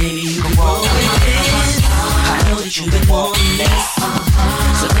 and maybe you can roll with this. I know that you've been wanting this,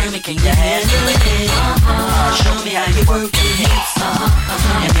 so tell me, can you handle it? Show me how you work the hits,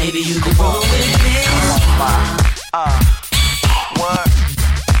 and maybe you can roll with this. What?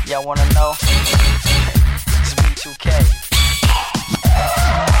 Y'all wanna know? It's B2K.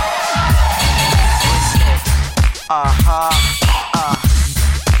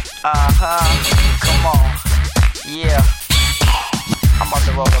 Come on. Yeah. I'm about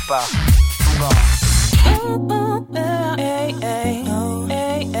to roll up out. I'm gone.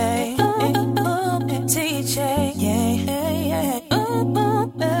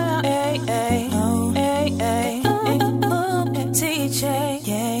 TJ,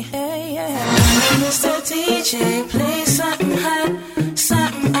 Mr. DJ, play something hot,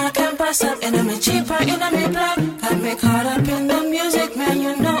 something I can bust up, and I'm a cheaper in a block. Got me caught up in the music, man,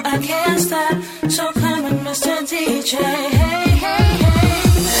 you know I can't stop. So come on, Mr. DJ, hey, hey, hey.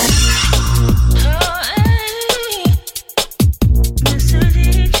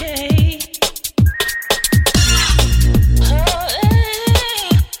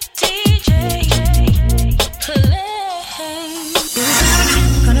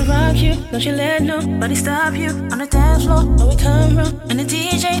 Don't you let nobody stop you on the dance floor when we come round. And the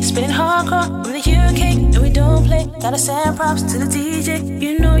DJ spinning hardcore from the UK, and we don't play. Gotta send props to the DJ.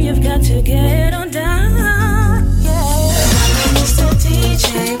 You know you've got to get on down. Yeah, Mr.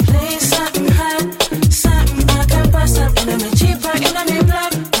 DJ, play something hot, something I can bust up, and I'm a cheaper in a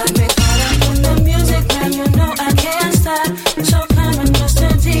block. Got me caught up in the music, man. You know I can't stop. So come on, Mr.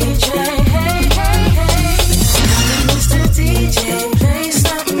 DJ, hey, hey, hey. Mr. DJ, play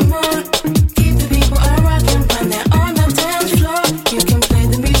something more.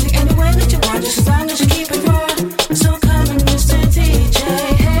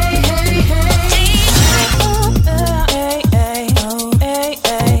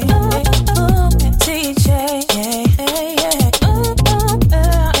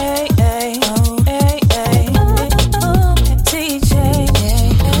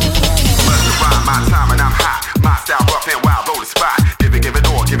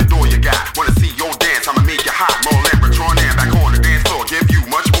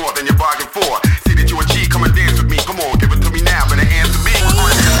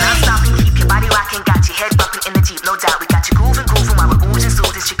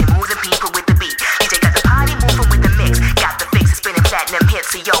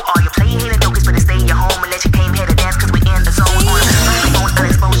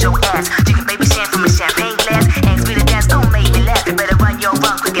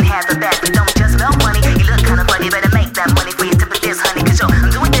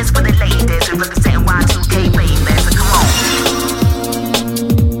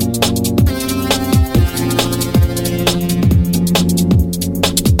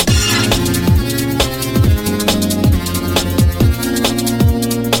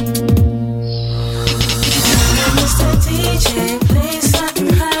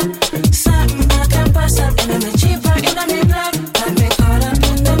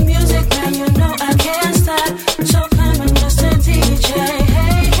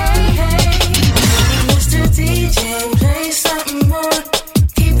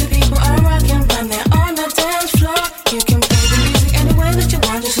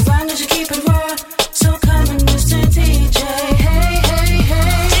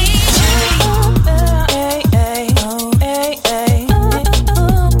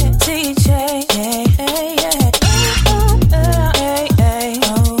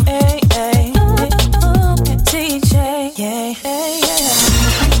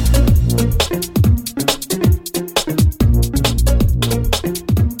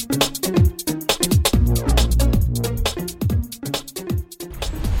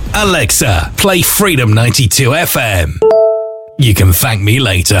 Alexa, play Freedom 92 FM. You can thank me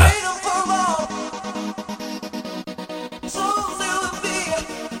later.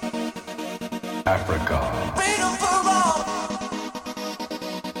 Africa.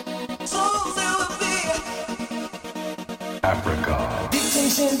 Africa.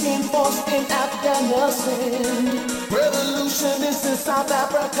 Dictation being forced in Afghanistan. Revolution is in South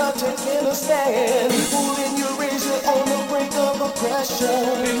Africa taking a stand. People in Eurasia on the brink of oppression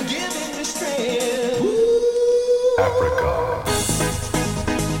and giving you strength. Africa.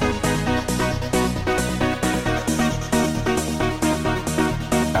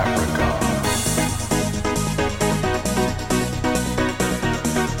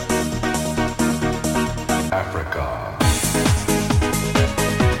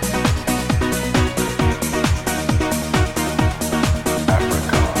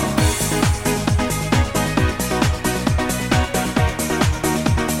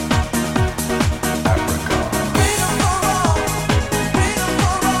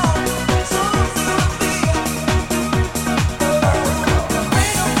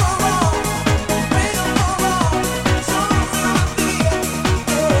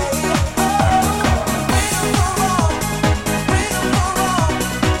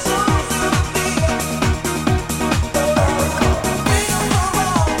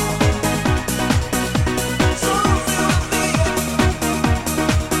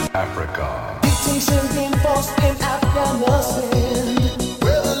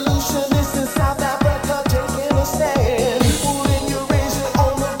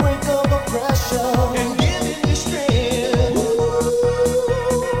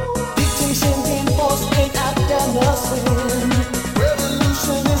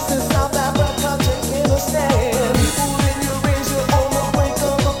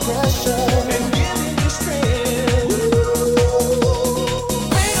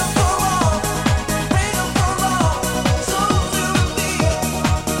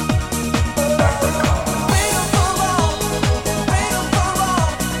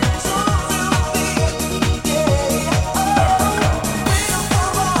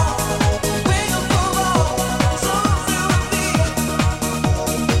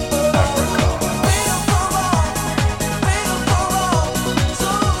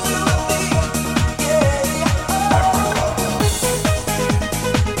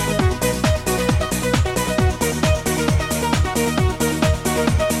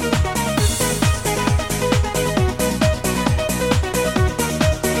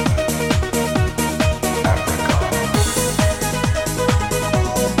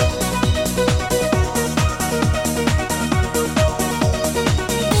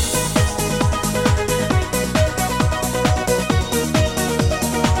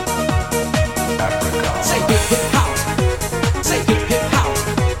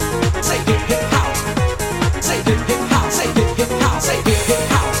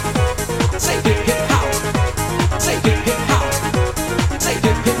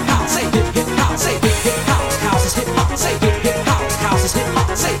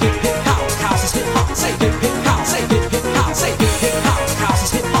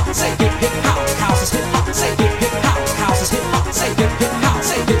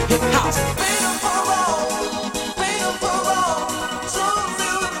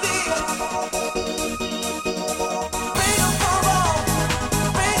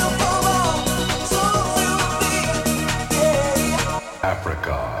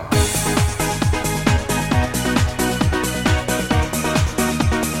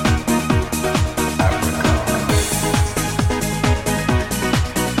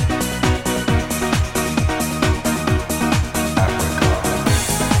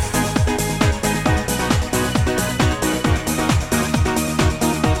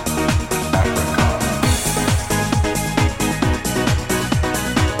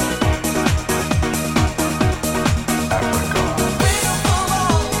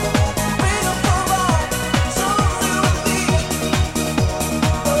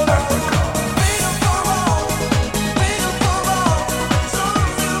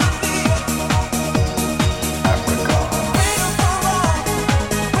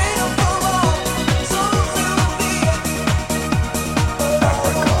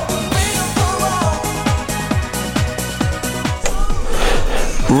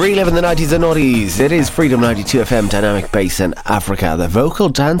 Reliving the 90s and noughties. It is Freedom 92 FM, Dynamic Bass in Africa. The vocal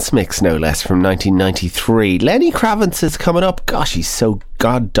dance mix, no less, from 1993. Lenny Kravitz is coming up. Gosh, he's so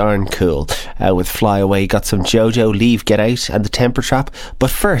god darn cool. With Fly Away, got some JoJo, Leave, Get Out, and the Temper Trap.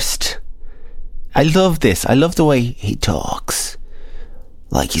 But first, I love this. I love the way he talks,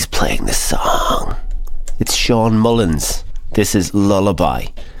 like he's playing this song. It's Sean Mullins. This is Lullaby.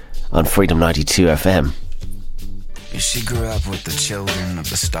 on Freedom 92 FM. She grew up with the children of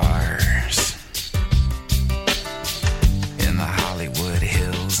the stars in the Hollywood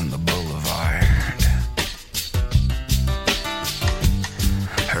Hills and the Boulevard.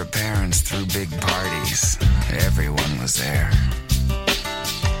 Her parents threw big parties. Everyone was there.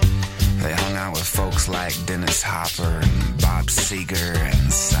 They hung out with folks like Dennis Hopper and Bob Seger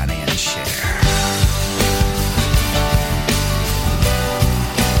and Sonny and Cher.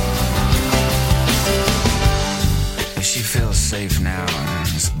 She feels safe now in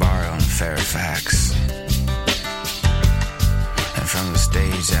this bar on Fairfax. And from the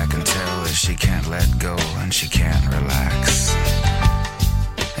stage I can tell that she can't let go and she can't relax.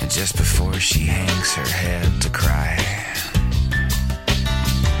 And just before she hangs her head to cry,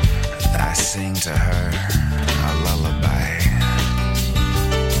 I sing to her a lullaby.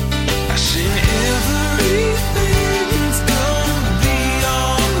 I sing everything's gonna be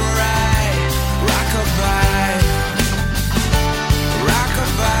alright. Rockabye,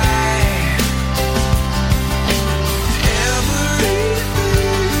 rockabye.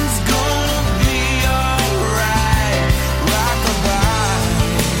 Everything's gonna be alright. Rockabye,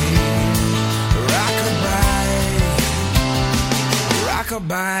 rockabye,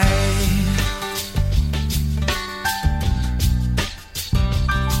 rockabye.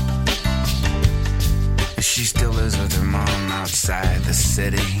 She still lives with her mom outside the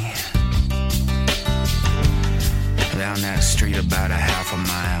city, down that street about a half a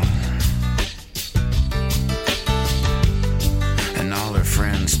mile. And all her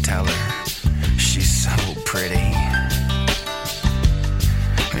friends tell her she's so pretty.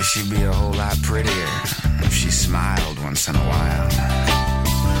 But she'd be a whole lot prettier if she smiled once in a while.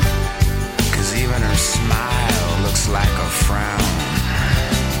 'Cause even her smile looks like a frown.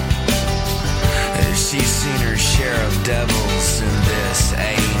 She's seen her share of devils in this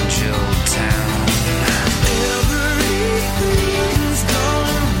angel town. Everything's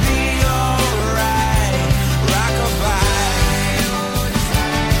gonna be alright. Rockabye,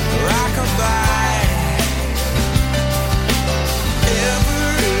 rockabye.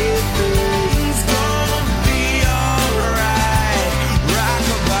 Everything's gonna be alright.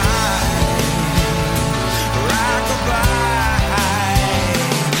 Rockabye, rockabye,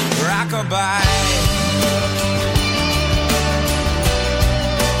 rockabye.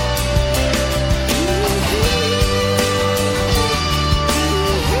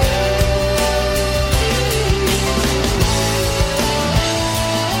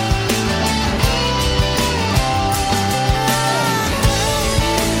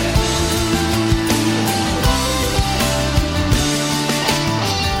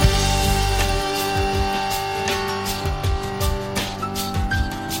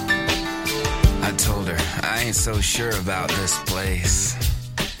 So sure about this place.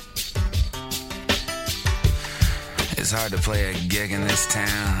 It's hard to play a gig in this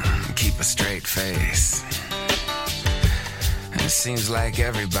town and keep a straight face. And it seems like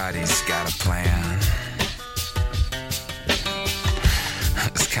everybody's got a plan.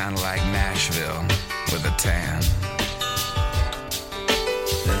 It's kind of like Nashville with a tan.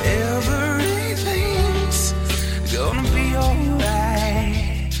 Everything's gonna be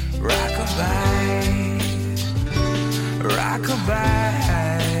alright. Rockabye, rockabye.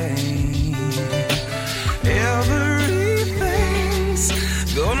 Everything's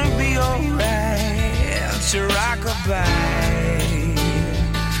gonna be alright. To rockabye,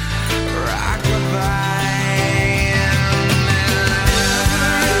 rockabye.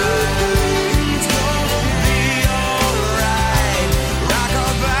 Everything's gonna be alright.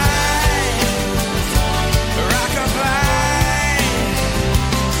 Rockabye, rockabye.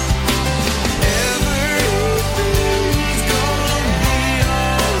 Everything's gonna be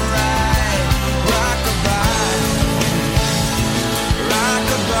alright. Rockabye,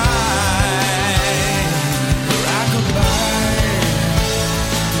 rockabye, rockabye.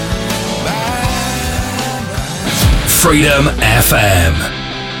 Freedom FM.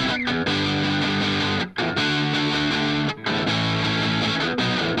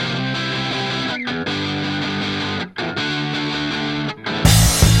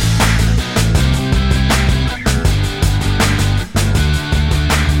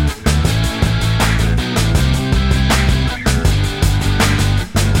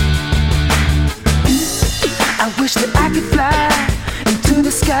 I wish that I could fly into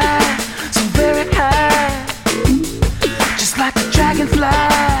the sky so very high, just like a dragonfly.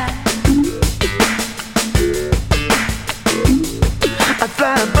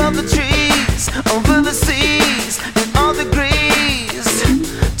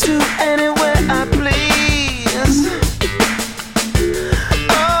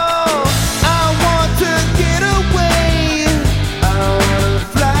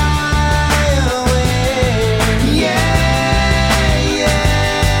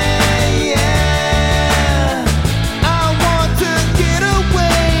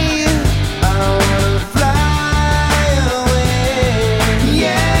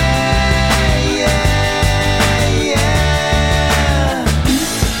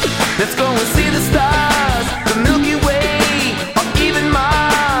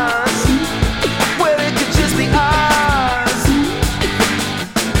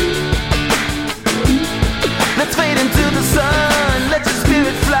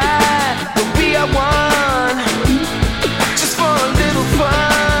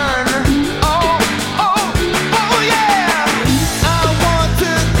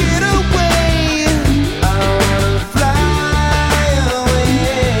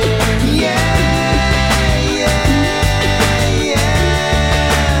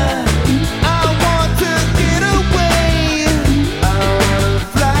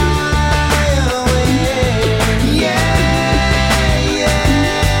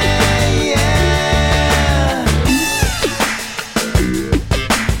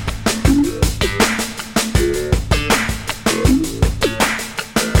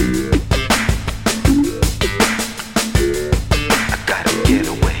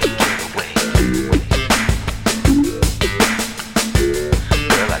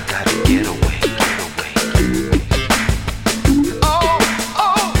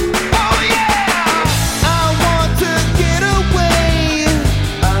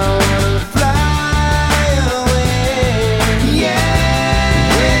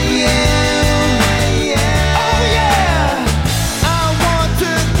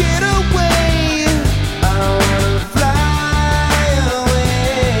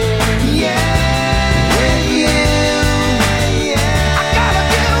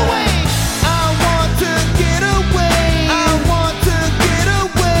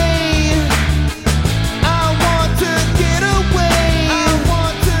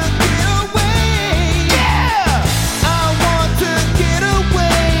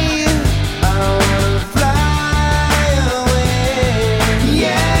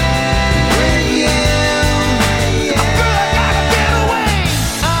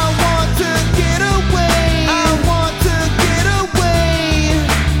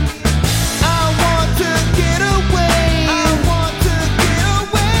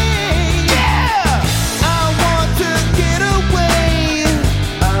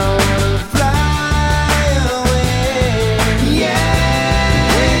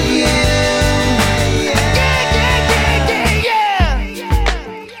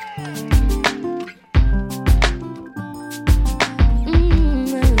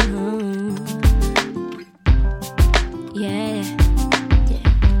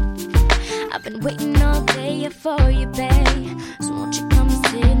 waiting all day for you, babe. So won't you come and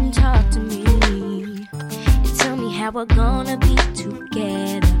sit and talk to me? And tell me how we're gonna be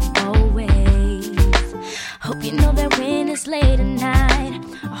together always. Hope you know that when it's late at night,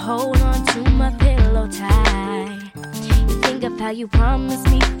 I hold on to my pillow tight. You think of how you promised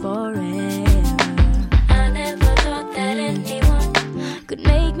me forever. I never thought that anyone could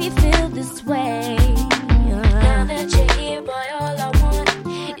make me feel this way. Now that you're here, boy, all I want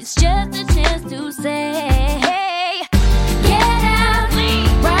is just a chance to say, hey, get out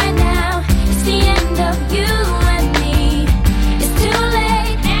right now. It's the end of you and me. It's too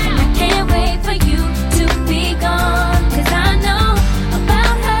late, and I can't wait for you to be gone. 'Cause I know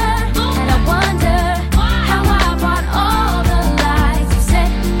about her, and I wonder how I bought all the lies. You said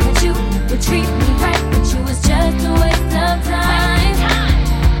that you would treat me right, but you was just a waste of time.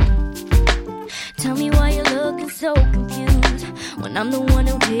 Tell me why you're looking so confused when I'm the one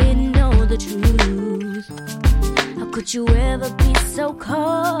who didn't know the truth. How could you ever be so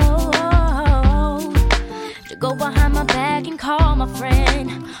cold to go behind my back and call my friend?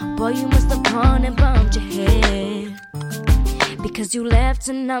 Boy, you must have gone and bumped your head because you left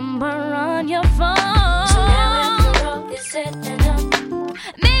a number on your phone. So now after all is said and done,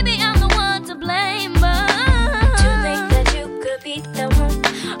 maybe I'm the one to blame, but to think that you could be the one,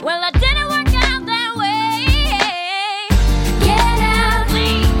 well, I didn't work out that way. Get out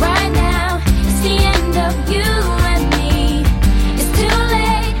right now. It's the end of you and me. It's too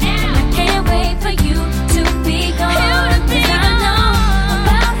late, and I can't wait for you to be gone. 'Cause I know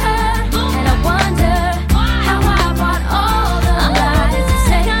about her, and I wonder how I bought all the lies. You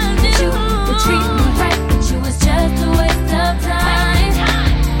said that you would treat me right, but you was just a waste of time.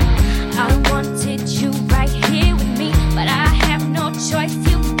 I wanted you right here with me, but I have no choice.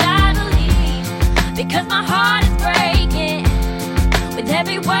 You gotta leave, because my heart is breaking with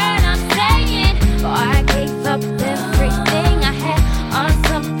every word I'm saying. Oh, I gave up everything I had on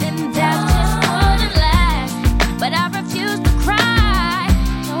something that just wouldn't last, but I refuse to cry.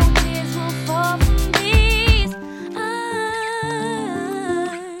 No tears will fall from these eyes.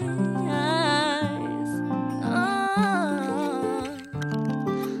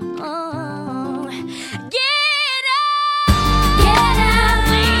 Get out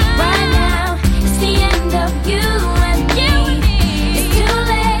right now. It's the end of you and me. It's too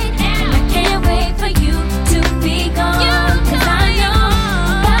late, and I can't wait for you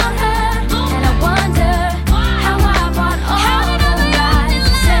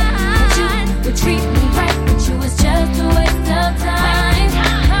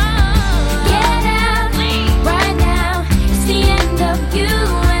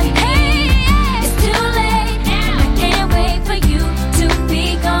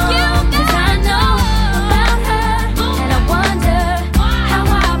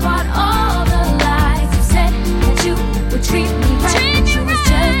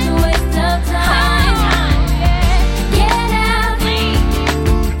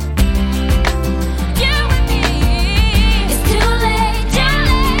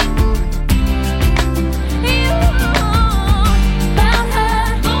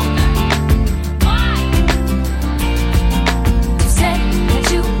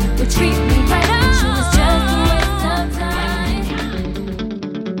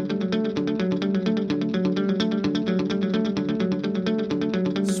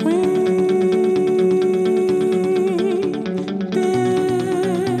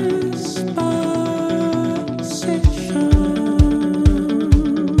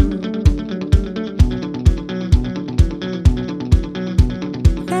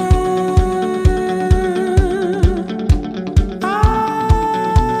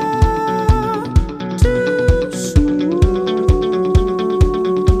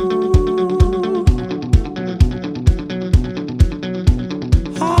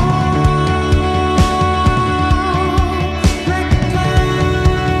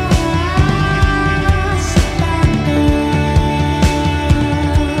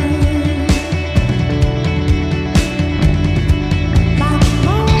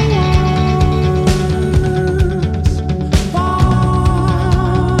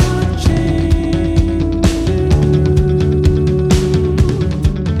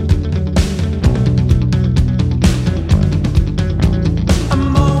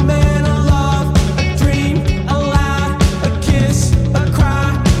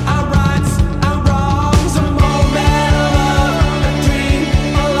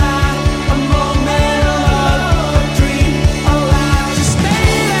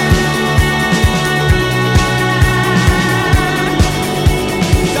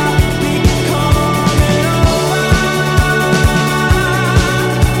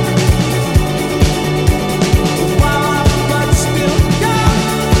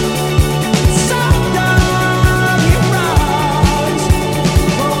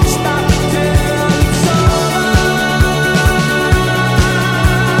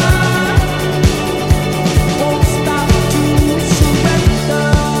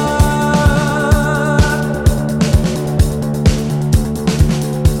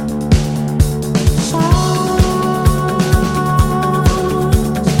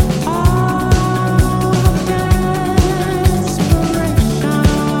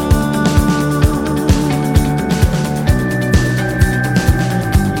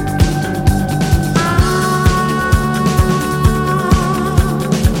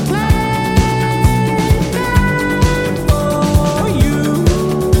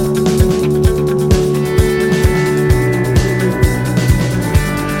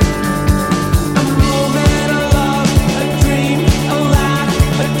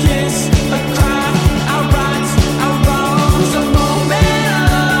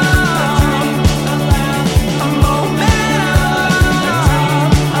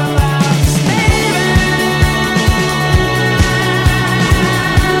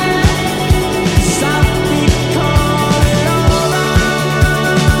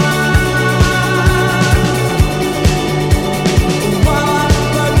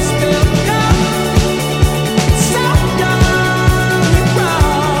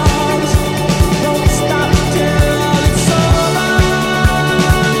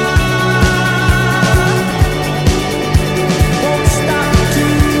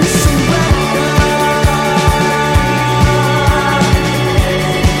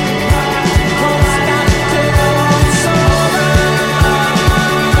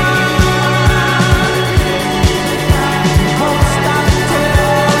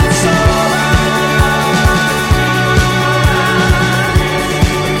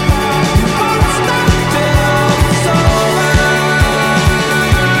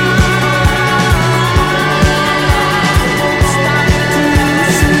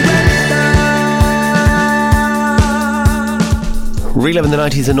Reliving the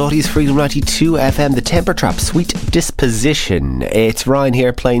 90s and noughties, Freedom 92 FM, The Temper Trap, Sweet Disposition. It's Ryan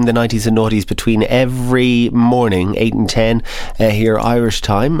here playing the 90s and noughties between every morning, 8 and 10 here Irish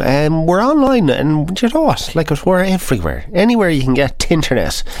time. We're online and you know what, like we're everywhere. Anywhere you can get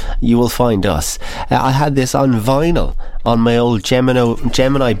internet, you will find us. I had this on vinyl on my old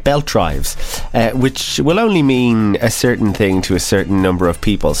Gemini belt drives, which will only mean a certain thing to a certain number of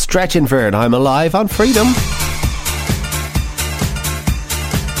people. Stretching for it, I'm alive on Freedom.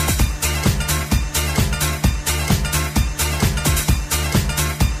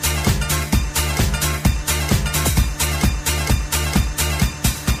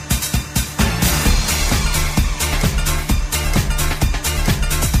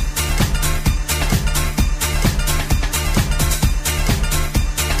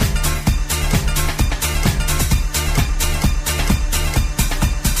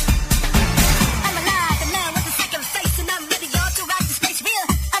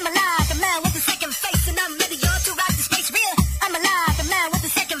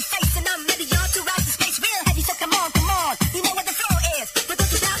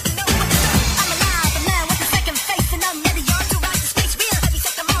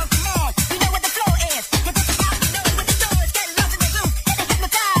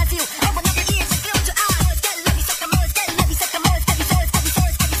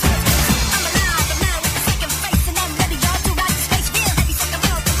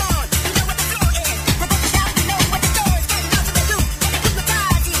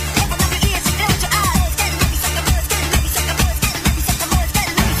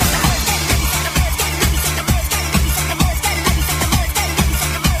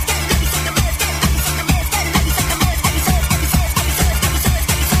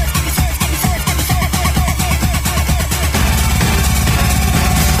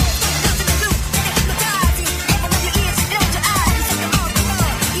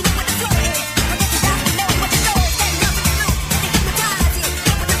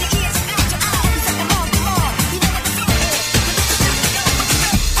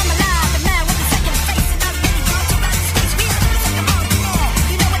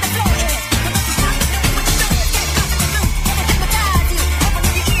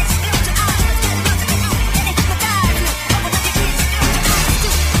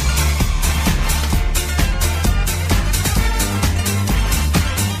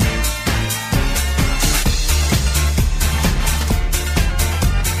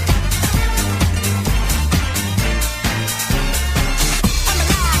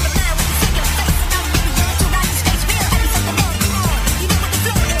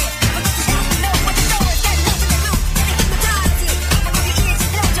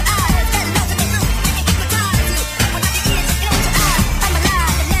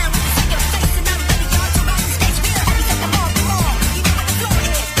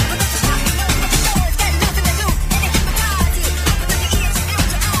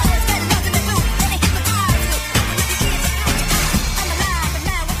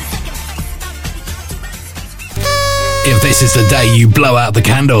 If this is the day you blow out the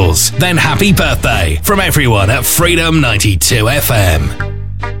candles, then happy birthday from everyone at Freedom 92 FM.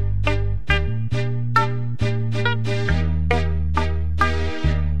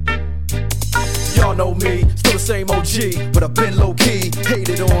 Y'all know me, still the same OG, but I've been low-key,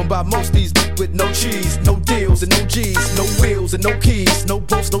 hated on by most these with no cheese, no deals and no G's, no wheels and no keys, no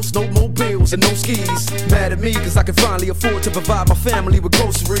boats, no snowmobiles and no skis. Mad at me cause I can finally afford to provide my family with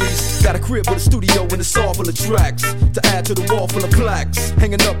groceries. Got a crib with a studio and it's all full of tracks to add to the wall full of plaques,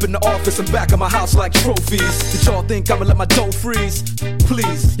 hanging up in the office and back of my house like trophies. Did y'all think I'ma let my dough freeze?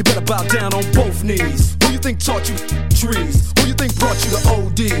 Please, you better bow down on both knees. Who you think taught you trees? Who you think brought you the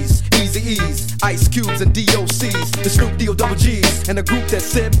ODs, Easy-E's, Ice Cubes and DOCs, the Snoop D-O-double G's, and the group that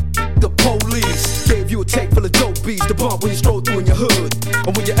said the police gave you a tape full of dope beats to bump when you stroll through in your hood.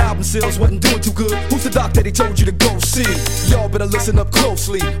 And when your album sales wasn't doing too good, who's the doc that he told you to go see? Y'all better listen up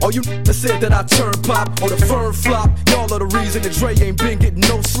closely. All you that said that I turn pop or the firm flop, y'all are the reason that Dre ain't been getting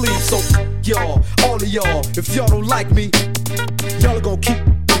no sleep. So y'all, all of y'all, if y'all don't like me, y'all are gonna keep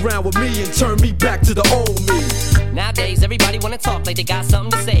around with me and turn me back to the old me. Nowadays, everybody wanna talk like they got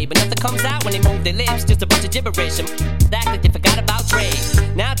something to say, but nothing comes out when they move their lips, just a bunch of gibberish. Act like they forgot about Dre.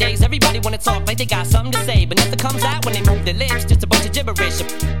 Nowadays, everybody wanna talk like they got something to say, but nothing comes out when they move their lips, just a bunch of gibberish.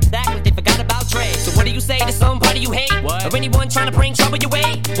 Act like they forgot about Dre. So what do you say to somebody you hate? What? Or anyone trying to bring trouble your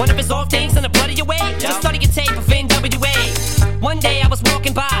way? One of his off things in the blood of your way? Just study your tape of NWA. One day I was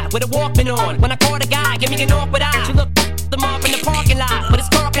walking by with a Walkman on, when I caught a guy, give me an awkward eye. She looked them up in the parking lot, but it's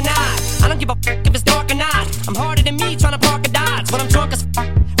dark and I don't give a f if it's dark or not. I'm harder than me trying to park a Dodge, but I'm drunk as f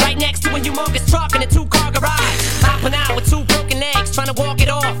right next to a humongous truck in a 2-car garage. Hopping out with 2 broken legs, wanna walk it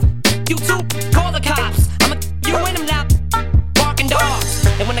off. You too, call the cops. I'ma you and them loud barking dogs.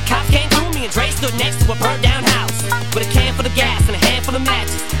 And when the cops came through, me and Dre stood next to a burnt down house with a can full of gas and a handful of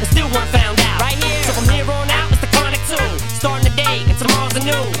matches, and still weren't found out. Right here, so from here on out, it's the chronic too. Starting the day, and tomorrow's a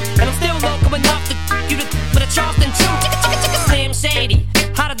new. And I'm still local enough to you to for the Charleston chew. Slim Shady,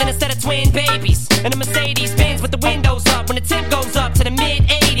 hotter than a set of twin babies. And the Mercedes Benz with the windows up when the temp goes up to the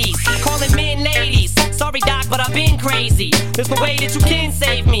mid-80s. Calling men ladies. Sorry, Doc, but I've been crazy. There's no way that you can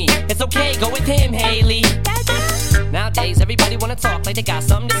save me. It's okay, go with him, Haley. Nowadays, everybody wanna talk like they got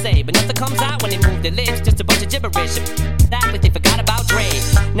something to say, but nothing comes out when they move their lips. Just a bunch of gibberish. Act like they forgot about Dre.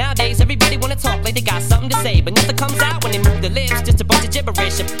 Nowadays, everybody wanna talk like they got something to say, but nothing comes out when they move their lips. Just a bunch of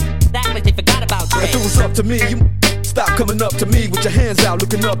gibberish. Act like they forgot about Dre. If it was up to me, you stop coming up to me with your hands out,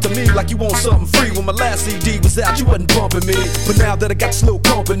 looking up to me like you want something free. When my last CD was out, you wasn't bumping me. But now that I got this little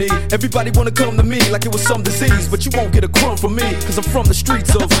company, everybody wanna come to me like it was some disease. But you won't get a crumb from me, cause I'm from the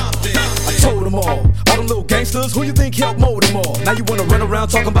streets of I told them all them little gangsters, who you think helped mold them all? Now you wanna run around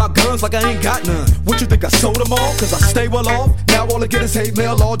talking about guns like I ain't got none. What you think I sold them all? Cause I stay well off. Now all I get is hate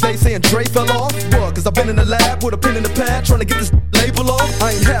mail all day saying Dre fell off. What? Cause I've been in the lab with a pen in the pad trying to get this label off.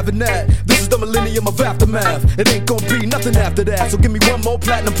 I ain't having that. This is the millennium of aftermath. It ain't gonna be nothing after that. So give me one more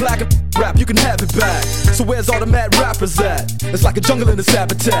platinum plaque and rap, you can have it back. So where's all the mad rappers at? It's like a jungle in this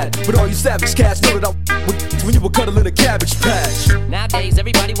habitat. But all you savage cats know that I with when you were cuddling a cabbage patch. Nowadays,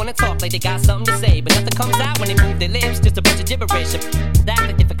 everybody wanna talk like they got something to say, but nothing comes out when they move their lips. Just a bunch of gibberish. Act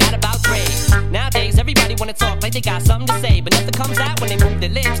like they forgot about Dre. Nowadays, everybody wanna talk like they got something to say, but nothing comes out when they move their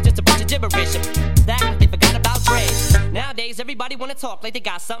lips. Just a bunch of gibberish. Act like they forgot about Dre. Nowadays, everybody wanna talk like they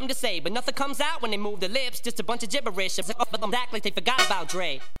got something to say, but nothing comes out when they move their lips. Just a bunch of gibberish. Act like they forgot about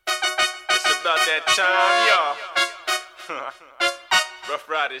Dre. It's about that time, y'all. Rough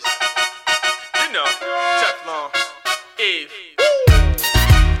Riders. You know, Teflon, Eve.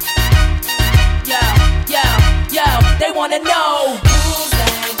 Yo, they wanna know who's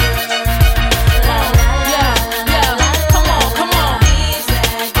that girl? Come on. Come on,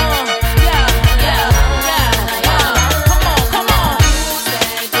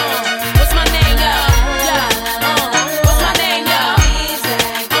 what's my name, what's my name,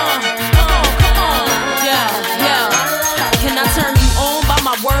 Can I turn you on by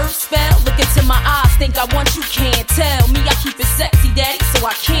my word spell? Look into my eyes, think I want you, can't tell me. I keep it sexy, daddy, so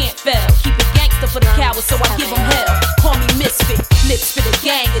I can't fail. Keep it gangster for the cowards, so I give them hell. Call me misfit, lips for the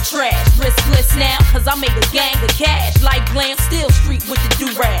gang of trash. Riskless now, cause I made a gang of cash. Like glam, still street with the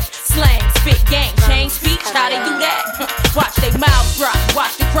do-rag. Slang, spit, gang, change speech, how they do that? Watch they mouths drop,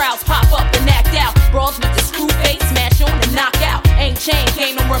 watch the crowds pop up and act out. Brawls with the screw face, smash on and knock out. Ain't chain,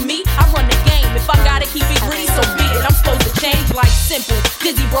 game don't run me, I run the game. If I gotta keep it green, so be it. I'm supposed to change like simple.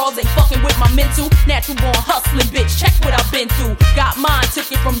 Dizzy brawls ain't fucking with my mental. Natural born hustling, bitch, check what I've been through. Got mine, took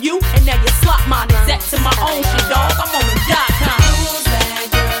it from you, and now you slot mine. Exact to my own shit, dog, I'm on the .com. Who's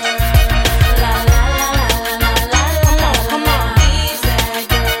that girl? La la la la la la. Come on. Who's that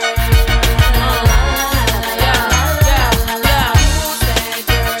girl? La la la la la la. Who's that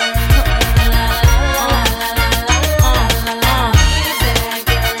girl? La la la la la la. Who's that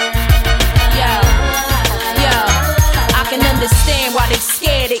girl? I can understand why they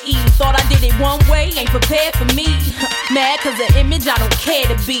scared of Eve. Thought I did it one way, ain't prepared for me. Mad cause the image I don't care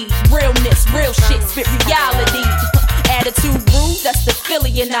to be. Realness, real shit, spit reality. Attitude rude, that's the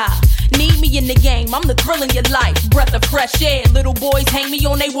Philly and I. Need me in the game, I'm the thrill in your life. Breath of fresh air, little boys hang me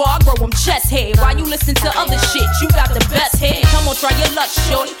on they wall, I grow them chest hair. Why you listen to other shit? You got the best hair. Come on, try your luck,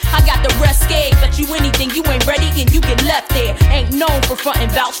 shorty. I got the rest scared. Bet you anything, you ain't ready and you get left there. Ain't known for frontin'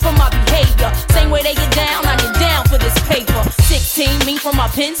 vouch for my behavior. Same way they get down, I get down for this paper. 16, me from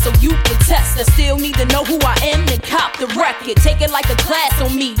my pen, so you can test. I still need to know who I am, then cop the record. Take it like a class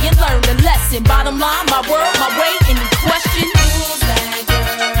on me, you learn the lesson. Bottom line, my word, my way, any question? Who's that girl?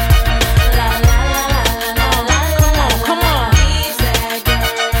 La la la la la la. Come on. Who's that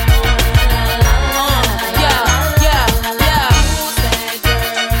girl? La la la la la. Who's that girl?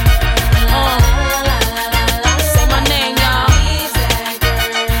 La la la la. Say my name, y'all. Who's that girl?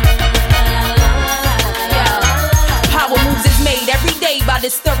 La la la la. Power moves is made every day by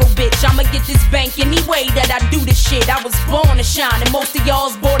this thorough bitch. I'ma get this bank any way that I do this shit. I was born to shine, and most of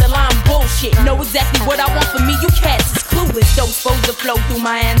y'all's borderline bullshit. Know exactly what I want for me, you cats is clueless. Those supposed to flow through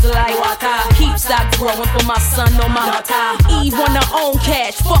my hands like water. Keep stocks growing for my son on my water. Eve want her own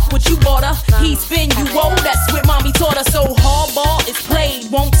cash, fuck what you bought her. He spin you old, that's what mommy taught her. So hardball is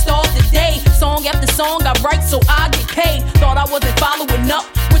played, won't start today. Song after song I write so I get paid. Thought I wasn't following up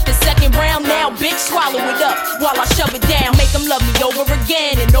with the second round, now now, bitch, swallow it up while I shove it down. Make them love me over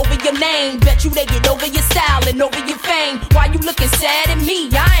again and over your name. Bet you they get over your style and over your fame. Why you looking sad at me?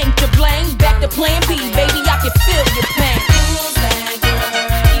 I ain't to blame. Back to plan B, baby, I can feel your pain.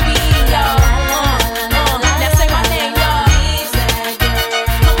 Now say my name, y'all. Come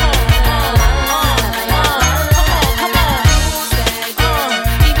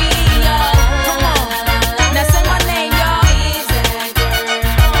on. Come on. Now say my name, y'all.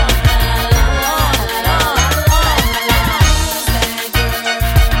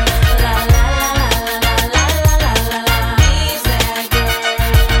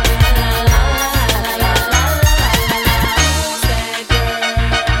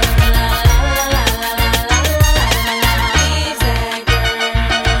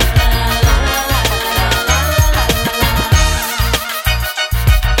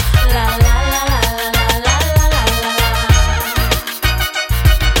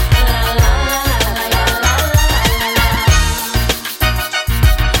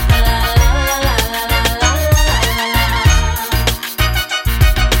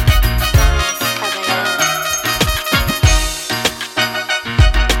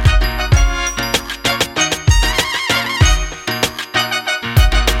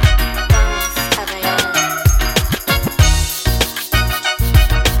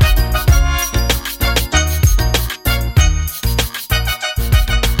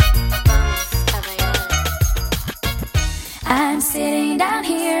 I'm sitting down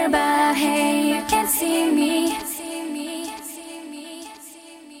here, but hey, you can't see me.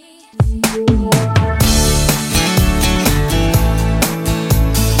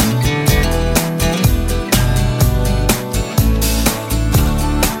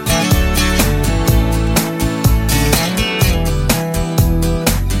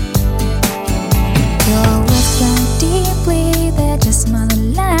 Your words run deeply, they're just mother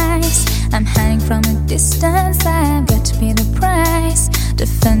lies. I'm hiding from a distance, I've got to pay the price.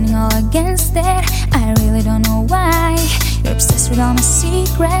 Defending all against that, I really don't know why. You're obsessed with all my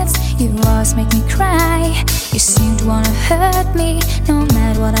secrets, you always make me cry. You seem to wanna hurt me, no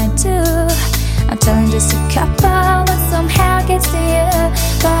matter what I do. I'm telling just a couple, but somehow gets to you.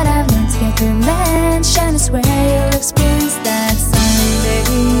 But I've learned to get revenge, and I swear you'll experience that someday.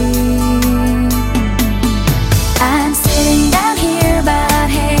 I'm sitting down here, but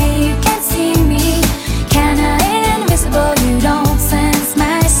hey, you can't see me. Kinda invisible, you don't sense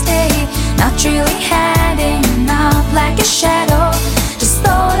my state. Not really hiding up like a shadow. Just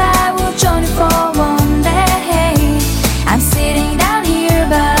thought I would join you for one day. I'm sitting down here,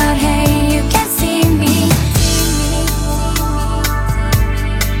 but hey, you can't see me.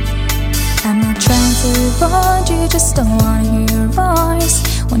 I'm not trying to avoid you, just don't wanna hear your voice.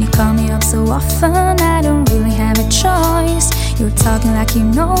 When you call me up so often, I don't really have a choice. You're talking like you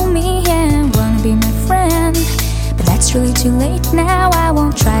know me and wanna be my friend, but that's really too late now, I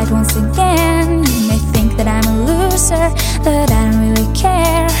won't try it once again. You may think that I'm a loser, that I don't really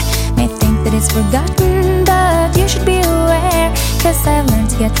care. May think that it's forgotten, but you should be aware. Cause I've learned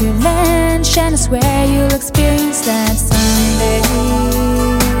to get revenge, and I swear you'll experience that someday.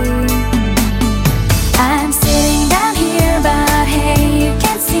 I'm sitting down here, but hey, you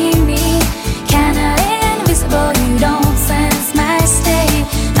can't see me. Kinda invisible, you don't sense my state.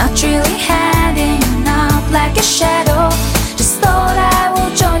 Not really hiding up like a shadow. Just thought I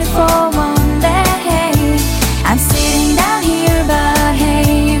would join you for one day. I'm sitting down here, but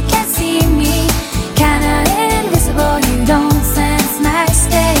hey, you can't see me. Kinda invisible, you don't sense my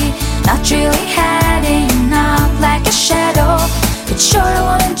state. Not really hiding up like a shadow, but sure I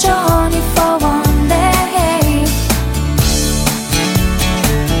wanna join you for one day.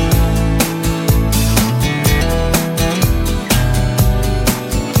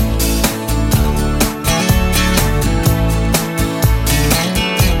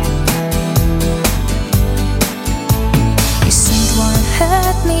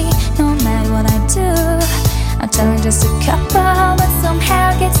 No matter what I do, I'm telling just a couple, but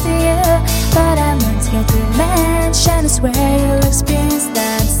somehow gets to you. But I learned to get revenge, and I swear you'll experience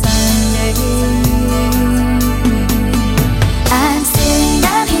that someday. I'm sitting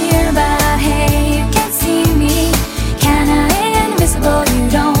down here, but hey, you can't see me. Kinda invisible, you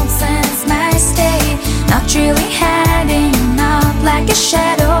don't sense my state. Not really hiding up like a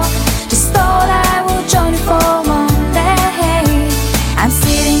shadow. Just thought I would join you for one day. I'm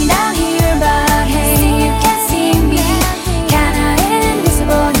sitting down here, but hey, you can't see me. Kinda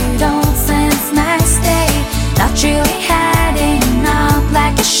invisible, you don't sense my state. Not really hiding up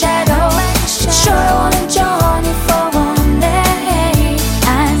like a shadow. Sure I wanna join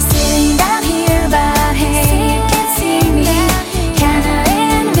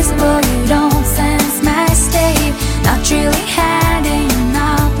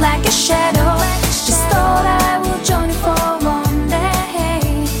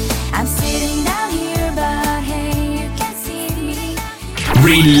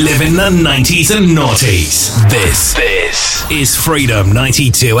Reliving the 90s and noughties. This is Freedom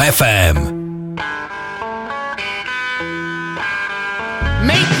 92 FM.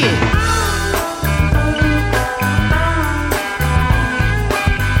 Make it.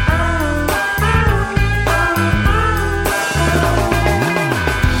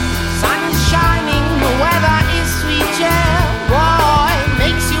 Sun is shining, the weather is sweet, yeah. Boy,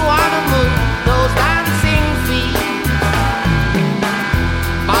 makes you wanna move those dancing feet.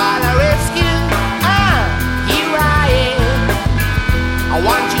 For the rescue, here I am. I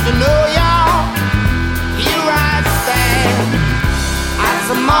want you to know, y'all, here I stand. As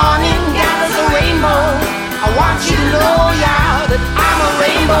the morning gathers a rainbow, I want you to know, y'all, that I'm a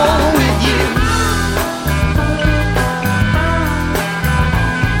rainbow with you.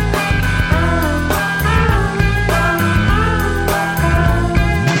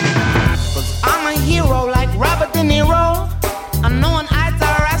 'Cause I'm a hero like Robert De Niro. I'm known as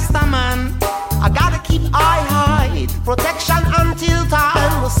a Rasta man. I gotta keep eye high, protection until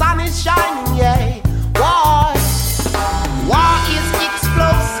time. The sun is shining, yeah. War is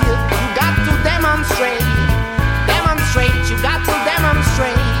explosive. You got to demonstrate. You got to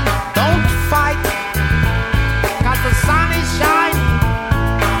demonstrate. Don't fight, 'cause the sun is shining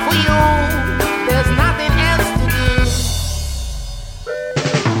for you. There's nothing else to do.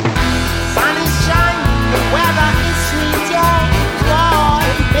 Sun is shining, the weather is sweet, yeah. Boy,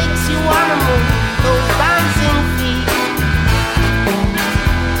 it makes you wanna move those dancing feet.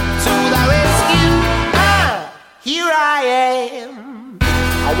 To the rescue, here I am.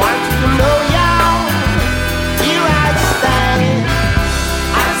 I want you to know, y'all, here I stand.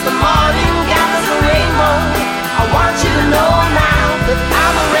 As the morning gathers a rainbow, I want you to know now that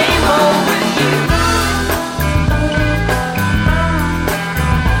I'm a rainbow with you.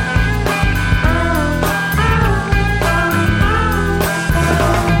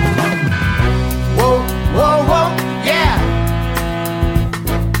 Whoa, whoa, whoa, yeah.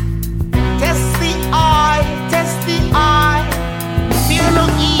 Test the eye, fear no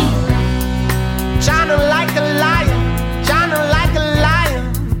evil. Shining like a lion, shining like a lion.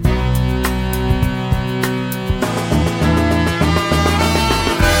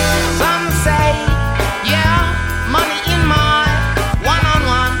 Some say, yeah, money in my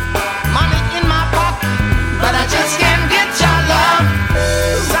one-on-one, money in my pocket, but I just can't get your love.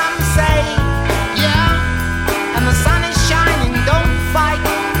 Some say, yeah, and the sun is shining, don't fight.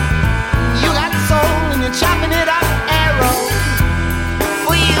 You got soul and you're chopping it up, arrow.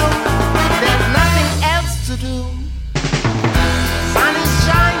 For you, there's nothing else to do. Sun is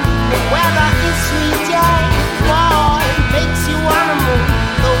shining, the weather is sweet, yeah. Boy, it makes you wanna move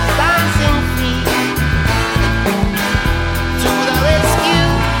those dancing feet. To the rescue,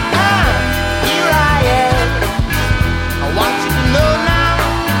 here I am. I want you to know now,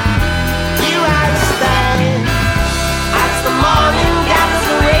 here I stand. As the morning gathers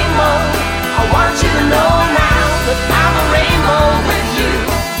a rainbow, I want you to know now that I'm a rainbow with you.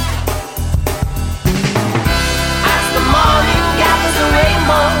 As the morning gathers a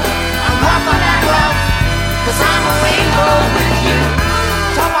rainbow, I'm rougher than rough, 'cause I'm a rainbow with you.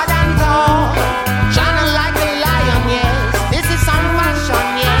 Tougher than tall, shining like a lion, yes. This is some fashion,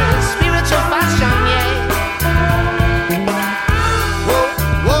 yes. Spiritual fashion, yes. Whoa,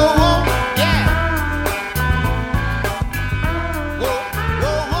 whoa, whoa, yeah. Whoa,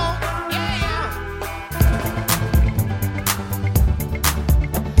 whoa, whoa, yeah, yeah.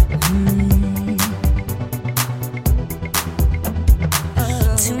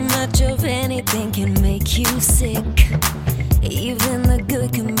 Too much of anything can make you sick. Even the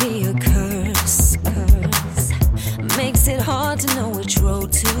good can be a curse. Makes it hard to know which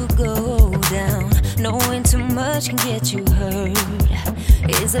road to go down. Knowing too much can get you hurt.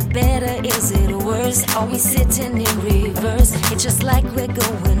 Is it better? Is it worse? Are we sitting in reverse? It's just like we're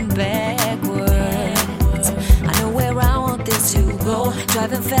going backwards. I know where I want this to go.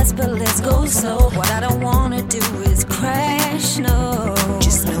 Driving fast, but let's go slow. What I don't wanna do is crash, no.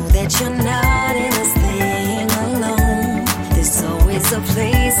 Just know that you're not in this thing alone. There's always a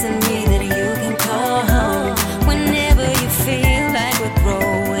place in me that you can call home. Whenever you feel like we're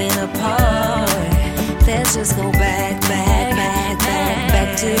growing apart, let's just go back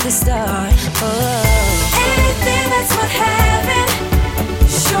to the start. Oh. Anything that's worth having,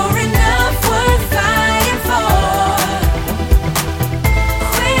 sure enough worth fighting for.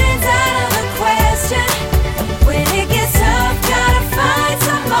 Quitting's out of the question. When it gets tough, gotta find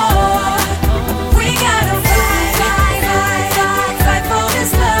some more. We gotta fight for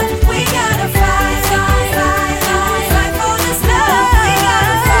this love. We gotta fight for this love. We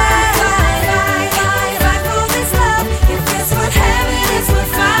gotta fight for this love. If it's worth having, it's worth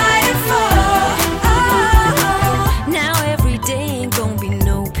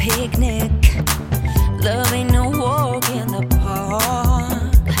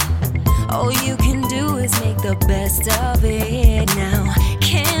the best of it now.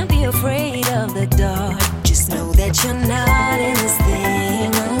 Can't be afraid of the dark. Just know that you're not in this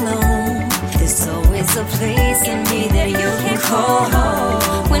thing alone. There's always a place in me that you can call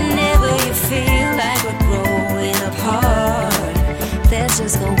home. Whenever you feel like we're growing apart, let's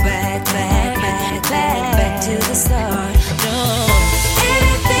just go back to the start. No,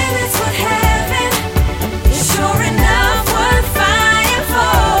 anything that's worth having is sure enough worth fighting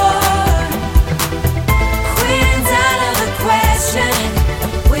for. Quitting's out of the question.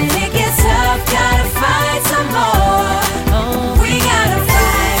 When it gets tough, gotta fight some more. We gotta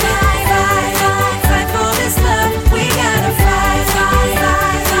fight for this love. We gotta fight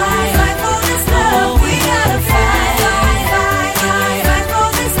for this love. We gotta fight for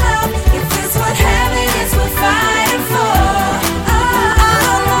this love. If it's what having is what fighting for. I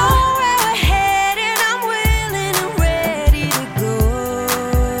don't know where we're headed. I'm willing and ready to go.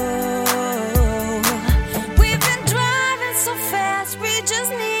 We've been driving so fast, we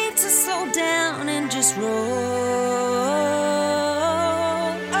just need to slow down and just roll.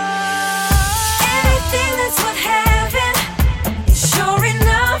 Anything that's worth having is sure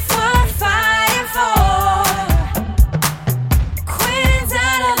enough worth fighting for. Quitting's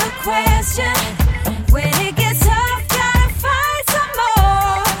out of the question. When it gets tough, gotta fight some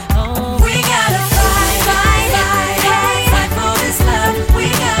more. We gotta fight for this love. We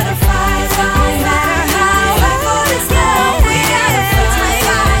gotta fight for this love. We gotta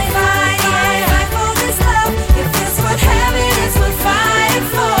fight for this love. If it's what having is what fighting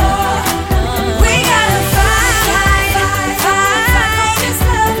for. We gotta fight for this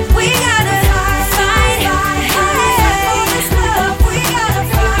love. We gotta fight for this love. We gotta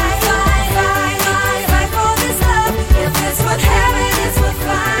fight for this love. If it's what having is what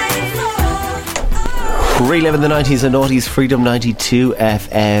fighting for. Reliving the 90s and noughties, Freedom 92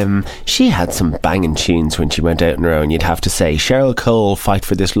 FM. She had some banging tunes when she went out on her own, you'd have to say. Cheryl Cole, Fight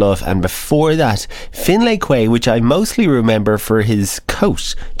for This Love, and before that, Finlay Quaye, which I mostly remember for his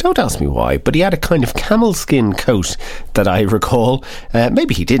coat. Don't ask me why, but he had a kind of camel skin coat that I recall.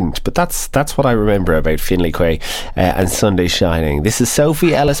 Maybe he didn't, but that's what I remember about Finlay Quaye and Sunday Shining. This is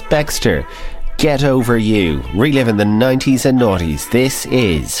Sophie Ellis-Bextor. Get Over You, reliving the 90s and noughties. This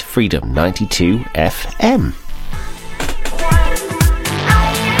is Freedom 92 FM.